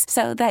groceries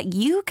so that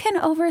you can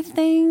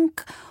overthink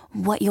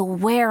what you'll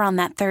wear on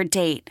that third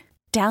date.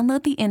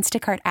 Download the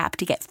Instacart app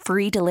to get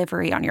free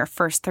delivery on your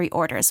first 3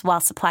 orders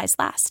while supplies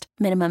last.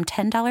 Minimum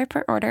 $10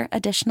 per order.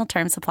 Additional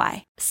terms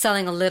apply.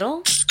 Selling a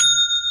little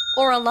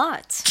or a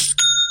lot?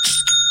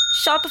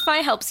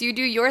 Shopify helps you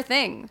do your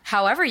thing,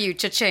 however you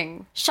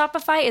cha-ching.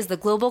 Shopify is the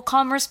global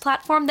commerce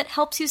platform that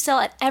helps you sell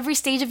at every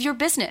stage of your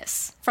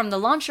business. From the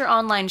launch your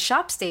online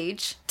shop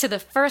stage, to the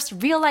first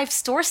real-life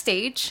store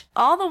stage,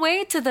 all the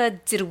way to the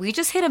did we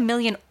just hit 1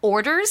 million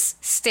orders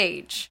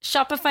stage.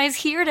 Shopify is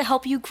here to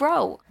help you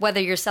grow.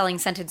 Whether you're selling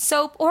scented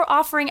soap or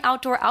offering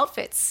outdoor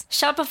outfits,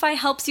 Shopify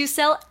helps you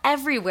sell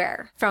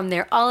everywhere. From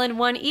their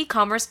all-in-one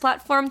e-commerce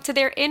platform to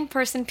their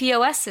in-person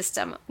POS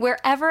system.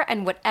 Wherever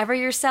and whatever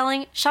you're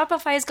selling,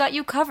 Shopify's got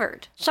you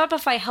covered.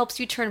 Shopify helps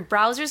you turn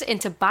browsers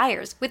into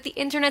buyers with the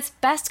internet's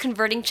best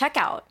converting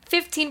checkout.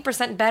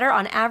 15% better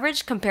on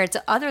average compared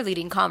to other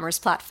leading commerce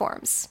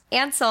platforms.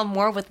 And sell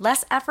more with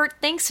less effort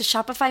thanks to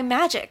Shopify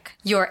Magic,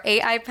 your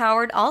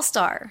AI-powered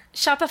all-star.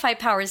 Shopify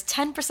powers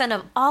 10%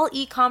 of all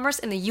e-commerce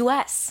in the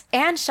U.S.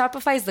 And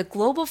Shopify is the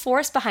global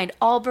force behind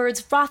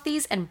Allbirds,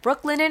 Rothy's, and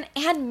Brooklinen,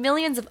 and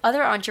millions of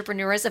other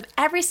entrepreneurs of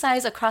every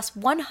size across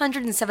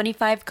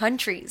 175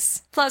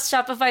 countries. Plus,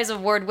 Shopify's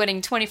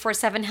award-winning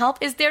 24/7 help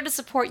is there to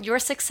support your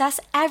success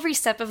every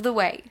step of the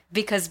way.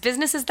 Because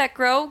businesses that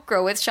grow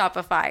with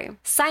Shopify.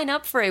 Sign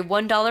up for a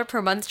 $1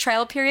 per month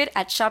trial period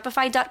at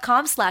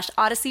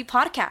shopify.com/Odyssey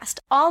Podcast,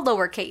 all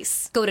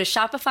lowercase. Go to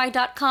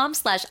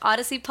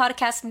shopify.com/Odyssey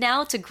Podcast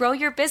now to grow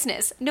your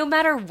business, no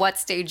matter what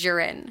stage you're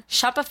in.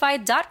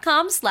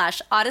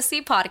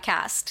 Shopify.com/Odyssey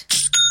Podcast.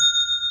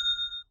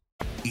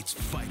 It's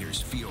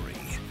Fighters Fury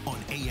on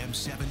AM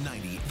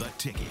 790, The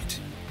Ticket.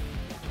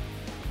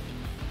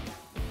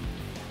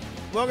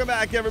 Welcome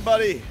back,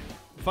 everybody.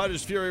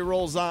 Fighters Fury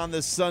rolls on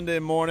this Sunday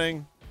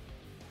morning.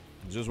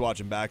 Just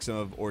watching back some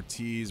of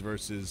Ortiz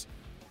versus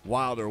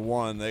Wilder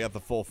 1. They got the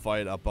full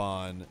fight up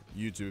on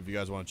YouTube. If you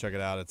guys want to check it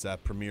out, it's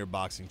at Premier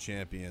Boxing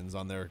Champions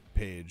on their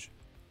page.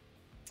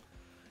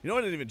 You know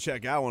what I didn't even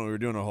check out when we were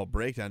doing our whole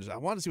breakdown? I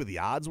wanted to see what the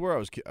odds were.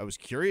 I was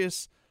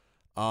curious.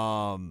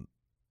 I'm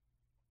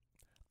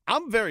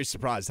very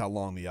surprised how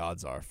long the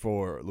odds are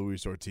for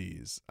Luis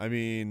Ortiz. I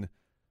mean,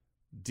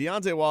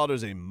 Deontay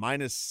Wilder's a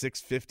minus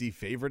 650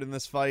 favorite in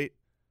this fight.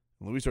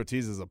 Luis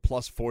Ortiz is a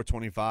plus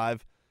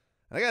 425.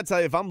 And I got to tell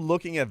you, if I'm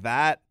looking at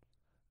that,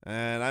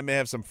 and I may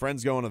have some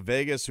friends going to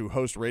Vegas who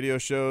host radio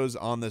shows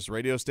on this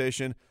radio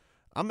station,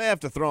 I may have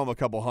to throw them a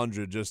couple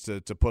hundred just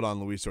to put on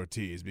Luis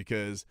Ortiz,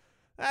 because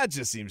that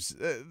just seems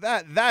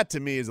that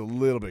to me is a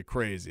little bit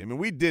crazy. I mean,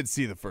 you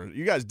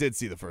guys did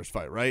see the first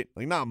fight, right?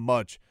 Like, not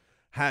much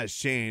has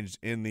changed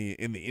in the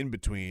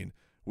in-between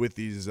with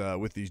these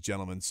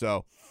gentlemen.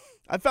 So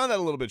I found that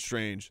a little bit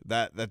strange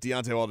that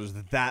Deontay Wilder's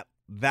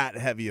that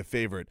heavy a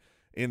favorite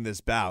in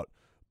this bout.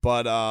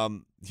 But,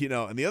 and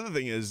the other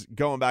thing is,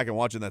 going back and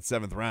watching that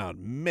 7th round,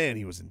 man,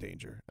 he was in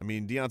danger. I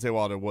mean, Deontay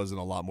Wilder was in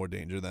a lot more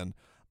danger than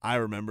I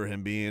remember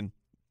him being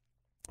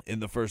in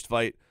the first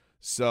fight.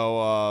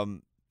 So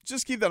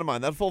just keep that in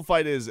mind. That full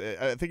fight is,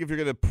 I think if you're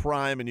going to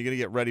prime and you're going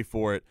to get ready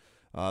for it,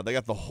 they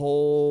got the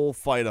whole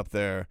fight up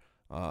there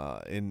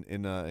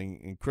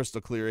in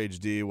crystal clear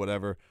HD,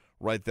 whatever,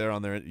 right there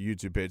on their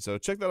YouTube page. So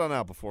check that on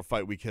out before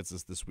Fight Week hits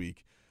us this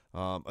week. You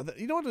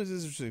know what is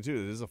interesting, too?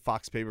 It is a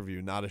Fox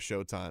pay-per-view, not a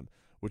Showtime,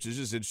 which is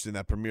just interesting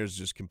that Premier's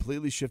just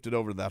completely shifted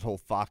over to that whole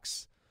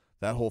Fox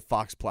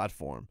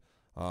platform,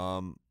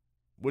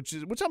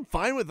 which I'm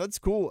fine with. That's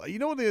cool. You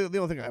know what, the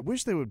only thing, I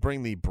wish they would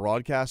bring the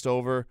broadcast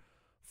over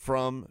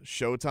from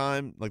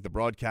Showtime, like the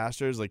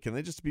broadcasters. Like, can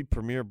they just be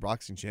Premier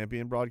Boxing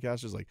Champion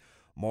broadcasters, like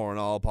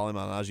Morinal, Paulie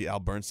Malignaggi, Al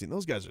Bernstein?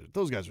 Those guys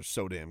are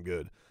so damn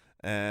good.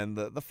 And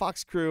the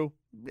Fox crew,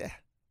 yeah.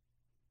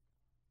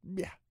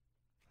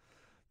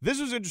 This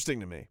was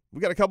interesting to me.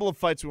 We got a couple of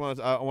fights I want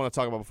to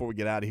talk about before we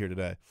get out of here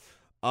today.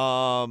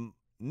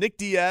 Nick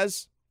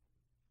Diaz,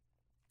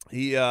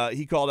 he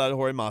called out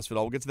Jorge Masvidal.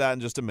 We'll get to that in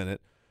just a minute.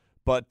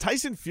 But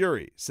Tyson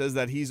Fury says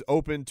that he's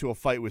open to a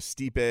fight with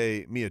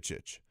Stipe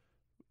Miocic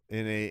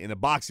in a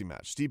boxing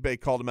match.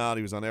 Stipe called him out.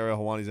 He was on Ariel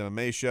Helwani's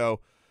MMA show.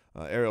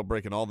 Ariel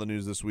breaking all the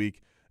news this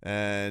week.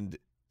 And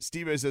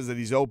Stipe says that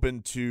he's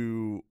open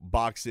to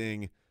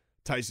boxing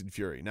Tyson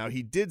Fury. Now,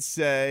 he did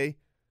say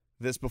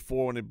this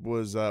before when it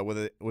was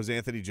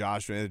Anthony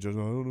Joshua. Anthony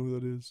Joshua, I don't know who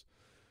that is.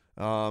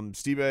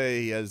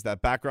 Stipe, he has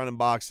that background in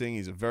boxing.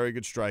 He's a very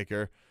good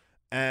striker.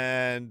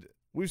 And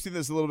we've seen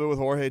this a little bit with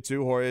Jorge,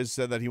 too. Jorge has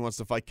said that he wants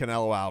to fight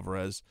Canelo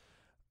Alvarez.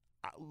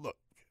 Look,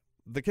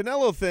 the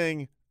Canelo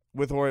thing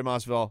with Jorge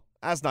Masvidal,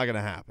 that's not going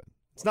to happen.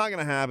 It's not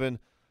going to happen.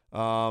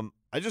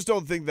 I just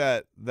don't think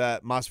that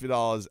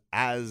Masvidal is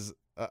as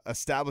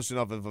established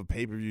enough of a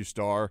pay-per-view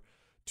star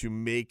to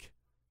make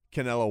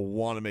Canelo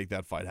want to make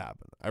that fight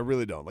happen. I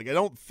really don't. Like, I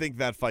don't think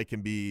that fight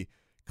can be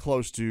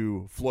close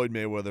to Floyd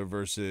Mayweather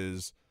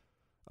versus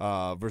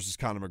Conor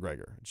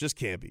McGregor. It just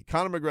can't be.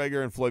 Conor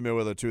McGregor and Floyd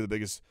Mayweather are two of the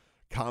biggest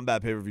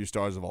combat pay-per-view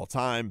stars of all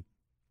time.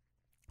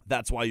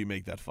 That's why you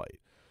make that fight.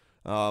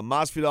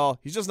 Masvidal,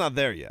 he's just not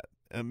there yet.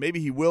 And maybe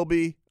he will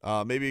be.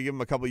 Maybe give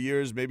him a couple of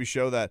years. Maybe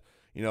show that,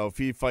 if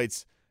he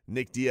fights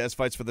Nick Diaz,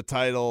 fights for the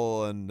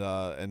title,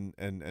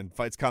 and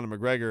fights Conor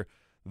McGregor,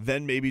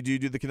 then maybe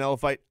do the Canelo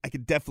fight. I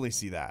could definitely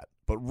see that.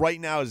 But right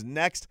now is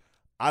next.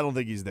 I don't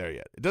think he's there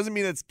yet. It doesn't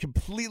mean it's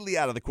completely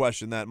out of the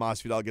question that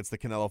Masvidal gets the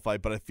Canelo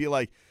fight, but I feel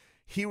like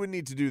he would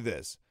need to do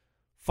this.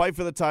 Fight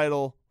for the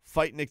title,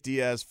 fight Nick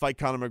Diaz, fight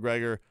Conor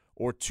McGregor,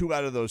 or 2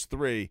 out of those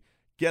 3.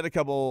 Get a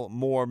couple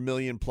more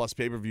million-plus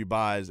pay-per-view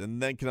buys,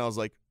 and then Canelo's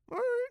like, all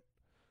right,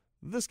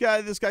 this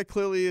guy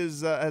clearly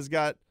has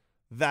got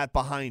that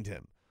behind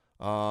him.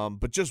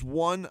 But just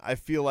one, I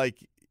feel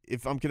like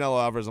if I'm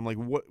Canelo Alvarez, I'm like,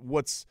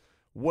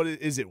 what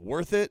is it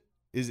worth it?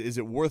 Is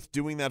it worth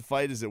doing that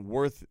fight? Is it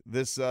worth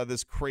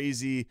this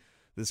crazy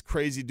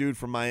dude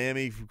from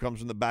Miami who comes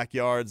from the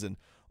backyards and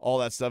all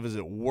that stuff? Is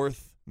it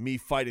worth me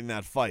fighting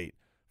that fight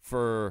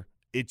for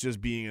it just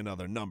being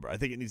another number? I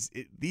think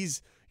you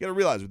got to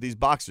realize with these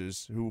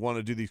boxers who want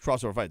to do these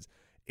crossover fights,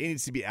 it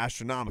needs to be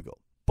astronomical.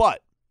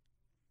 But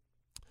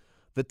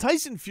the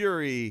Tyson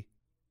Fury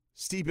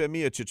Stipe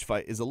Miocic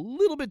fight is a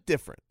little bit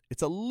different.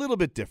 It's a little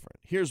bit different.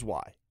 Here's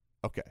why.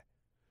 Okay.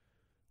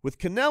 With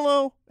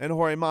Canelo and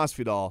Jorge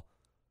Masvidal,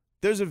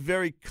 there's a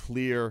very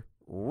clear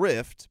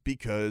rift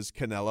because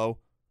Canelo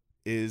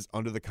is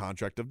under the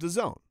contract of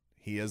DAZN.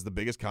 He has the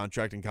biggest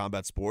contract in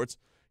combat sports.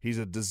 He's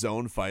a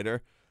DAZN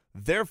fighter.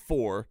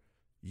 Therefore,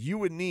 you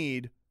would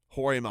need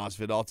Jorge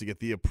Masvidal to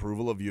get the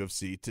approval of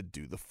UFC to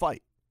do the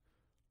fight.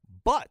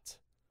 But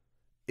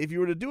if you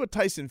were to do a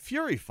Tyson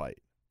Fury fight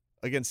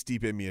against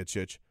Stipe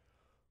Miocic,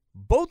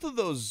 both of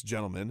those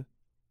gentlemen,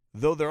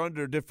 though they're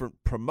under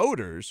different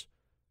promoters,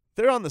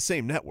 they're on the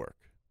same network.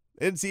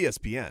 It's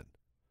ESPN.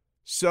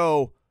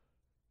 So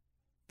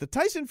the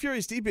Tyson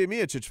Fury-Stipe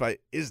Miocic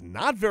fight is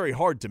not very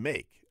hard to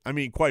make. I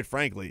mean, quite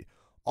frankly,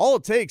 all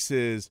it takes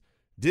is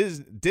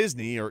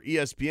Disney or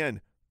ESPN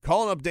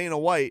calling up Dana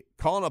White,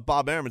 calling up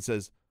Bob Arum and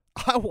says,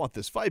 I want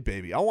this fight,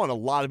 baby. I want a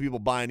lot of people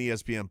buying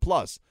ESPN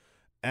Plus.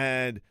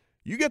 And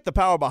you get the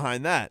power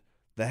behind that.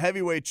 The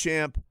heavyweight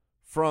champ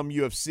from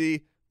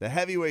UFC, the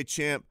heavyweight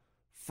champ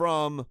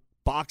from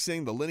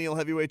boxing, the lineal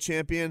heavyweight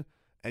champion,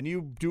 and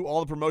you do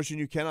all the promotion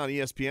you can on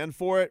ESPN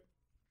for it.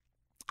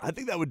 I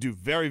think that would do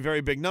very,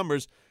 very big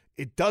numbers.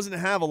 It doesn't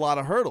have a lot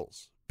of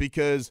hurdles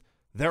because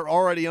they're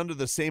already under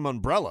the same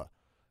umbrella.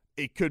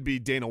 It could be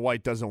Dana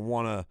White doesn't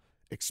want to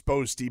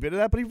expose Stipe to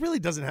that, but he really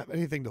doesn't have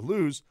anything to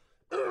lose.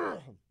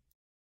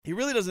 He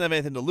really doesn't have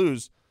anything to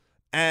lose.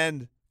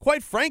 And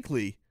quite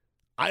frankly,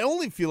 I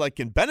only feel like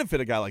can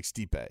benefit a guy like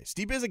Stipe.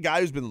 Stipe is a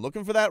guy who's been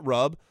looking for that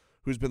rub,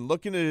 who's been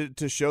looking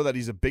to show that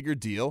he's a bigger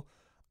deal.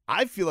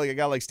 I feel like a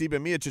guy like Stipe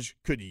Miocic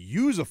could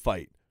use a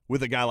fight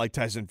with a guy like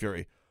Tyson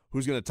Fury,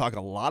 who's going to talk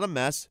a lot of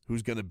mess,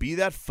 who's going to be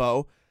that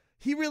foe.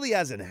 He really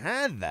hasn't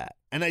had that,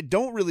 and I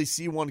don't really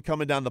see one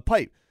coming down the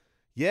pipe.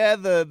 Yeah,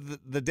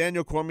 the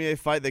Daniel Cormier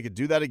fight, they could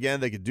do that again.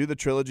 They could do the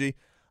trilogy.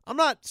 I'm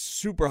not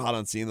super hot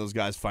on seeing those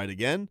guys fight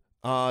again.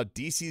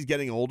 DC's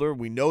getting older.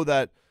 We know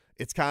that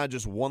it's kind of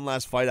just one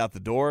last fight out the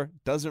door.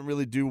 Doesn't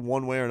really do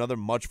one way or another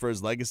much for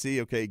his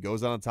legacy. Okay, he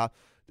goes on top.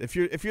 If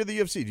you're the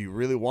UFC, do you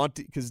really want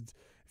do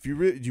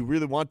you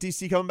really want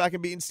DC coming back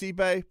and beating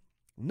Stipe?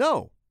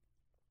 No.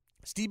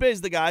 Stipe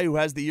is the guy who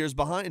has the years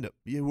behind him,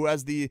 who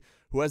has the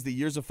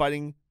years of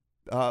fighting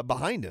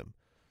behind him.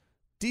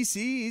 DC,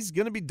 he's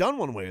going to be done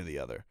one way or the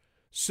other.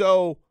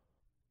 So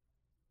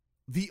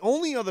the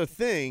only other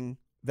thing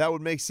that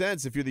would make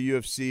sense if you're the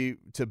UFC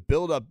to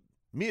build up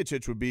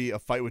Miocic would be a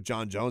fight with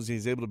John Jones, and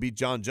he's able to beat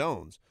John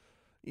Jones.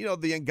 You know,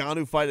 the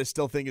Ngannou fight I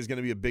still think is going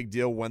to be a big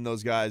deal when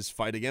those guys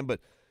fight again,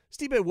 but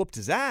Stipe whooped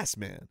his ass,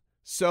 man.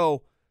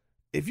 So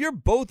if you're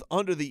both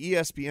under the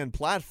ESPN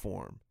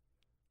platform,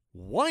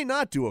 why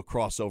not do a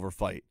crossover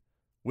fight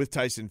with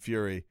Tyson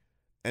Fury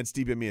and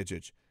Stipe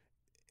Miocic?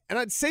 And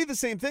I'd say the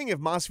same thing if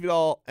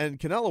Masvidal and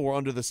Canelo were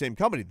under the same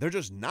company. They're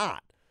just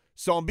not.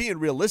 So I'm being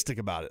realistic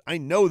about it. I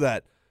know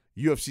that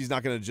UFC's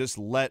not going to just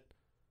let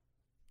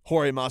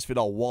Jorge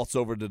Masvidal waltz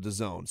over to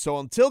DAZN. So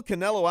until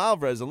Canelo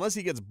Alvarez, unless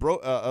he gets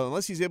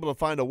unless he's able to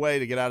find a way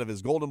to get out of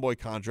his Golden Boy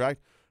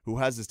contract, who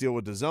has this deal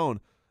with DAZN,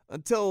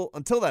 until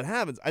that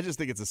happens, I just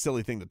think it's a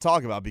silly thing to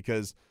talk about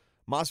because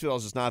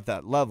Masvidal's just not at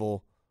that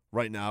level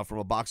right now from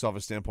a box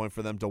office standpoint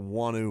for them to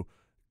want to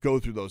go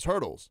through those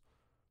hurdles.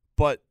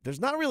 But there's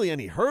not really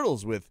any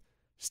hurdles with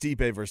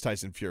Stipe versus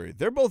Tyson Fury.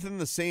 They're both in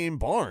the same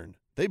barn.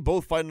 They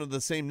both fight under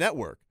the same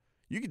network.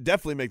 You could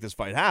definitely make this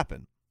fight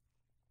happen.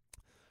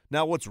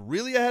 Now, what's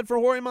really ahead for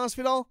Jorge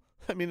Masvidal?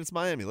 I mean, it's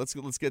Miami. Let's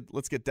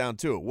get down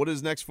to it. What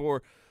is next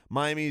for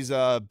Miami's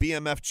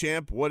BMF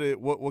champ?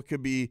 What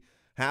could be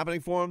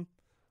happening for him?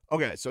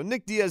 Okay, so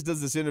Nick Diaz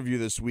does this interview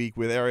this week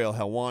with Ariel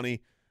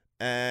Helwani,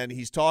 and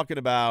he's talking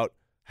about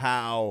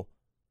how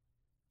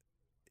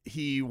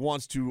he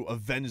wants to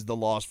avenge the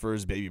loss for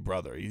his baby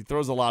brother. He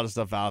throws a lot of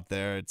stuff out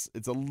there.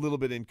 It's a little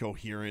bit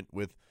incoherent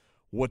with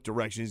what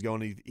direction he's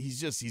going.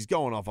 He's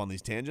going off on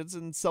these tangents,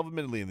 and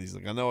self-admittedly, and he's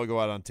like, I know I go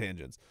out on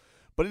tangents.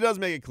 But he does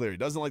make it clear. He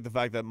doesn't like the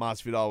fact that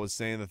Masvidal was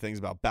saying the things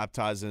about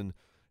baptizing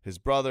his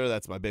brother.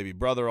 That's my baby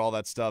brother, all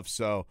that stuff.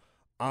 So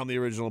I'm the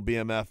original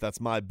BMF.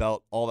 That's my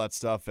belt, all that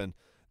stuff. And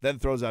then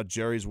throws out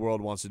Jerry's World,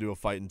 wants to do a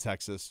fight in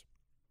Texas.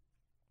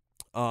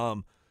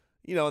 You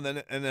know, and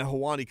then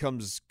Helwani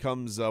comes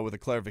with a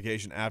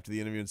clarification after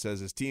the interview and says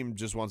his team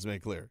just wants to make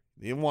it clear.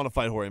 They didn't want to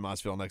fight Jorge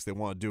Masvidal next. They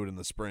want to do it in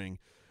the spring,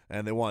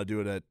 and they want to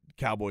do it at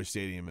Cowboy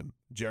Stadium in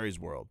Jerry's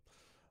World.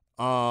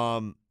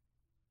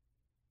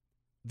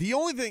 The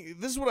only thing,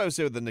 this is what I would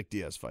say with the Nick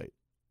Diaz fight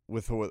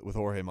with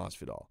Jorge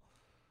Masvidal.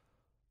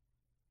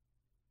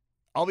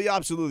 I'll be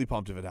absolutely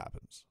pumped if it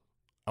happens.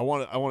 I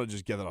want to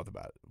just get that off the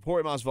bat.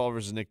 Jorge Masvidal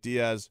versus Nick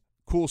Diaz,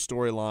 cool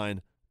storyline.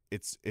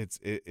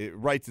 It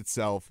writes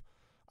itself.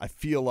 I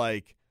feel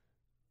like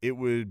it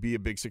would be a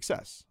big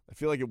success. I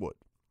feel like it would.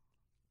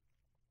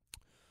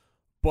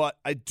 But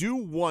I do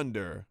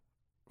wonder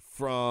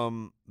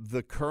from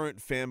the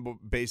current fan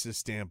base's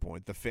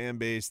standpoint, the fan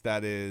base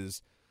that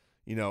is,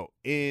 you know,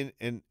 in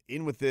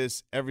with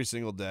this every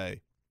single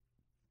day,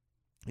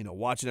 you know,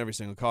 watching every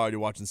single card,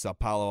 you're watching Sao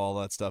Paulo, all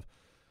that stuff.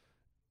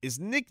 Is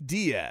Nick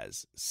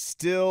Diaz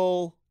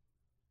still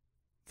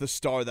the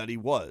star that he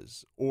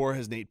was, or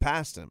has Nate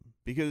passed him?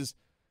 Because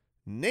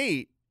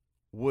Nate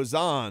was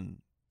on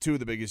two of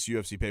the biggest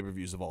UFC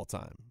pay-per-views of all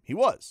time. He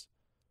was.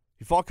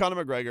 He fought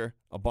Conor McGregor,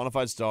 a bona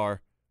fide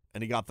star,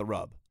 and he got the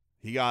rub.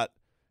 He got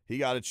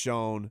it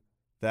shown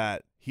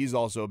that he's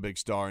also a big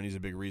star, and he's a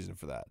big reason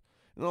for that.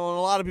 You know, and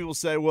a lot of people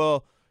say,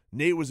 well,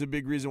 Nate was a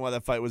big reason why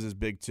that fight was as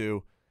big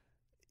too.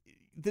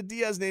 The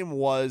Diaz name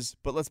was,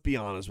 but let's be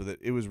honest with it,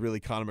 it was really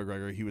Conor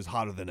McGregor. He was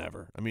hotter than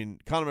ever. I mean,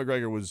 Conor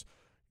McGregor was,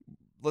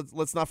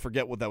 let's not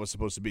forget what that was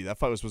supposed to be. That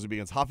fight was supposed to be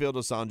against Rafael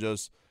dos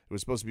Anjos. It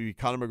was supposed to be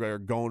Conor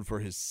McGregor going for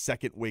his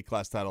second weight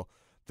class title.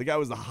 The guy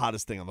was the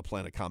hottest thing on the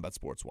planet combat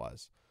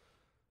sports-wise.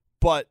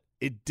 But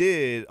it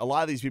did, a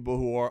lot of these people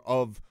who are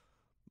of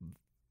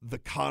the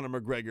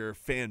Conor McGregor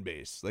fan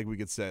base, like we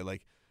could say,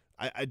 like,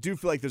 I do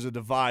feel like there's a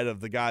divide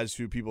of the guys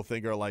who people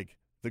think are like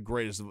the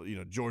greatest,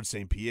 George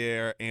St.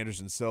 Pierre,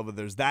 Anderson Silva.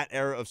 There's that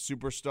era of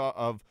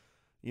superstar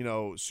in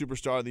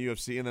the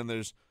UFC, and then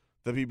there's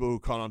the people who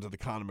caught on to the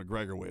Conor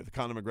McGregor wave, the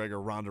Conor McGregor,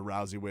 Ronda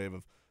Rousey wave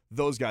of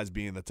those guys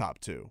being the top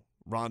two,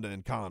 Ronda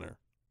and Conor.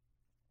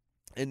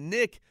 And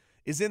Nick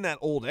is in that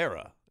old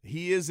era.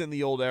 He is in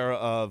the old era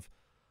of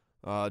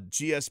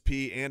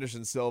GSP,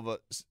 Anderson Silva.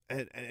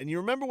 And you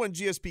remember when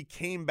GSP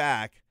came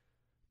back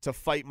to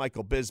fight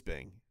Michael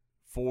Bisping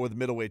for the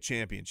middleweight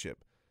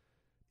championship.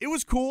 It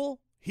was cool.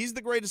 He's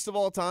the greatest of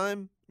all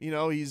time.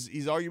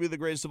 He's arguably the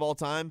greatest of all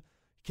time.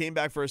 Came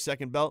back for a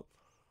second belt.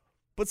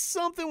 But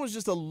something was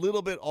just a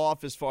little bit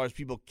off as far as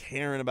people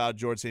caring about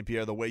George St.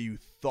 Pierre the way you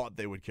thought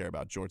they would care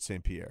about George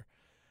St. Pierre.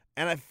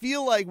 And I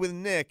feel like with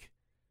Nick,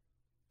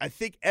 I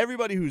think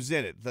everybody who's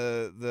in it,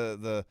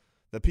 the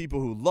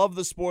people who love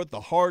the sport, the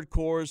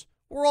hardcores,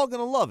 we're all going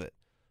to love it.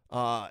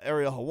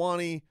 Ariel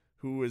Helwani,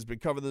 who has been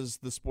covering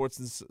the sport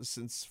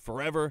since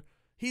forever,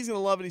 he's going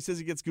to love it. He says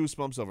he gets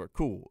goosebumps over it.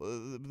 Cool.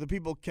 The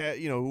people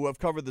who have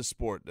covered the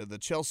sport, the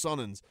Chael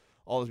Sonnens,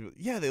 all those people,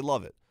 yeah, they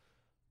love it.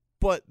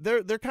 But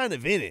they're kind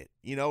of in it.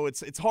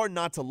 It's hard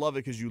not to love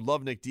it because you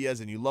love Nick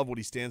Diaz and you love what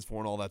he stands for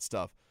and all that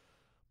stuff.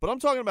 But I'm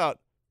talking about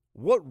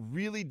what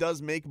really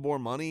does make more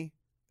money,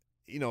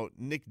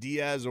 Nick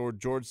Diaz or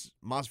George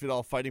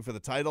Masvidal fighting for the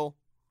title.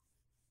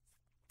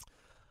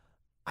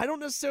 I don't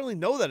necessarily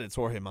know that it's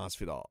Jorge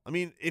Masvidal. I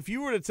mean, if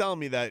you were to tell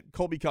me that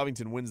Colby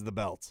Covington wins the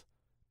belt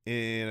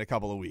in a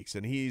couple of weeks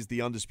and he's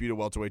the undisputed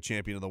welterweight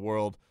champion of the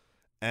world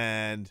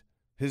and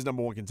his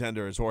number one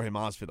contender is Jorge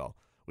Masvidal,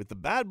 with the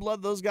bad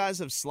blood those guys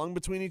have slung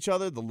between each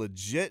other, the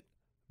legit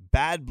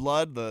bad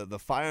blood, the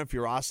fire and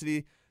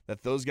ferocity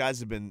that those guys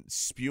have been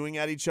spewing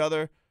at each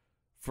other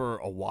for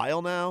a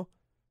while now,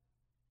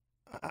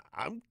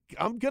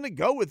 I'm gonna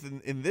go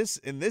with in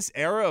this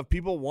era of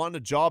people wanting to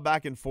jaw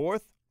back and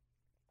forth.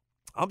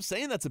 I'm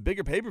saying that's a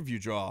bigger pay-per-view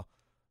draw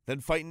than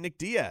fighting Nick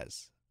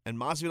Diaz and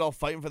Masvidal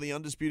fighting for the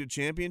undisputed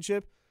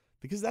championship,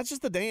 because that's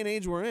just the day and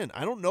age we're in.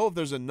 I don't know if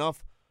there's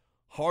enough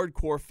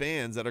hardcore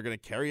fans that are going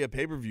to carry a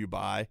pay-per-view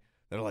by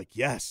that are like,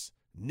 yes,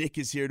 Nick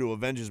is here to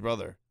avenge his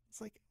brother. It's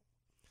like,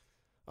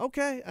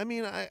 okay, I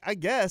mean, I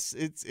guess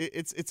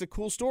it's a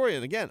cool story.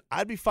 And again,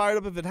 I'd be fired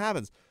up if it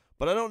happens,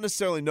 but I don't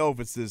necessarily know if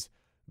it's this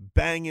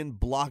banging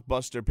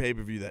blockbuster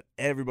pay-per-view that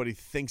everybody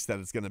thinks that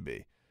it's going to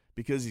be.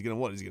 Because he's going to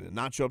what? He's going to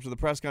not show up to the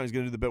press conference. He's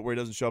going to do the bit where he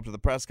doesn't show up to the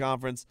press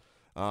conference.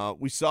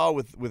 We saw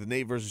with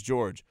Nate versus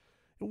George.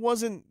 It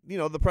wasn't,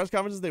 the press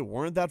conferences, they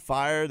weren't that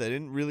fire. They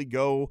didn't really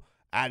go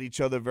at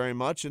each other very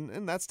much,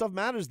 and that stuff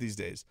matters these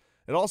days.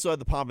 It also had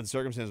the pomp and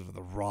circumstances with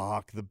The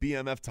Rock, the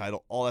BMF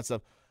title, all that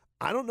stuff.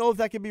 I don't know if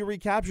that can be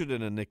recaptured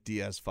in a Nick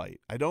Diaz fight.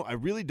 I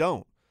really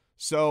don't.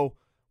 So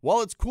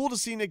while it's cool to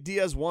see Nick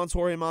Diaz wants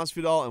Jorge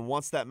Masvidal and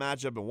wants that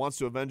matchup and wants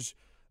to avenge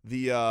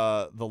the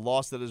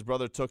loss that his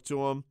brother took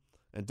to him,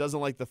 and doesn't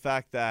like the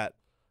fact that,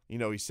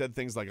 he said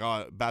things like,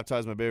 oh,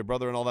 baptize my baby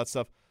brother and all that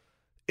stuff.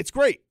 It's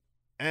great.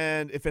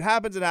 And if it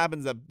happens, it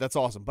happens. That's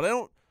awesome.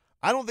 But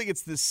I don't think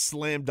it's this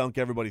slam dunk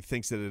everybody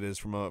thinks that it is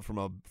from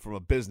a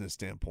business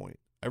standpoint.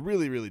 I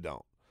really, really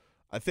don't.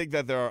 I think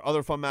that there are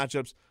other fun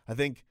matchups. I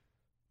think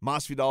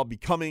Masvidal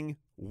becoming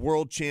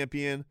world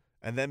champion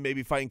and then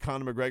maybe fighting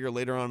Conor McGregor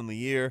later on in the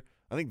year,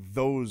 I think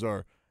those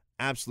are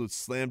absolute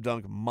slam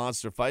dunk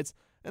monster fights.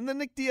 And the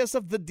Nick Diaz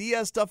stuff, the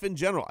Diaz stuff in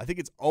general, I think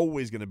it's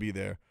always going to be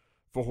there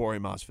for Jorge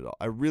Masvidal.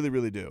 I really,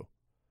 really do.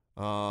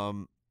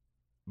 But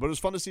it was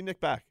fun to see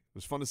Nick back. It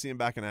was fun to see him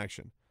back in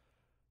action.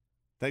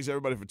 Thanks,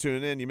 everybody, for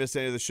tuning in. You missed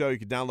any of the show, you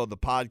can download the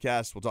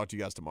podcast. We'll talk to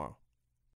you guys tomorrow.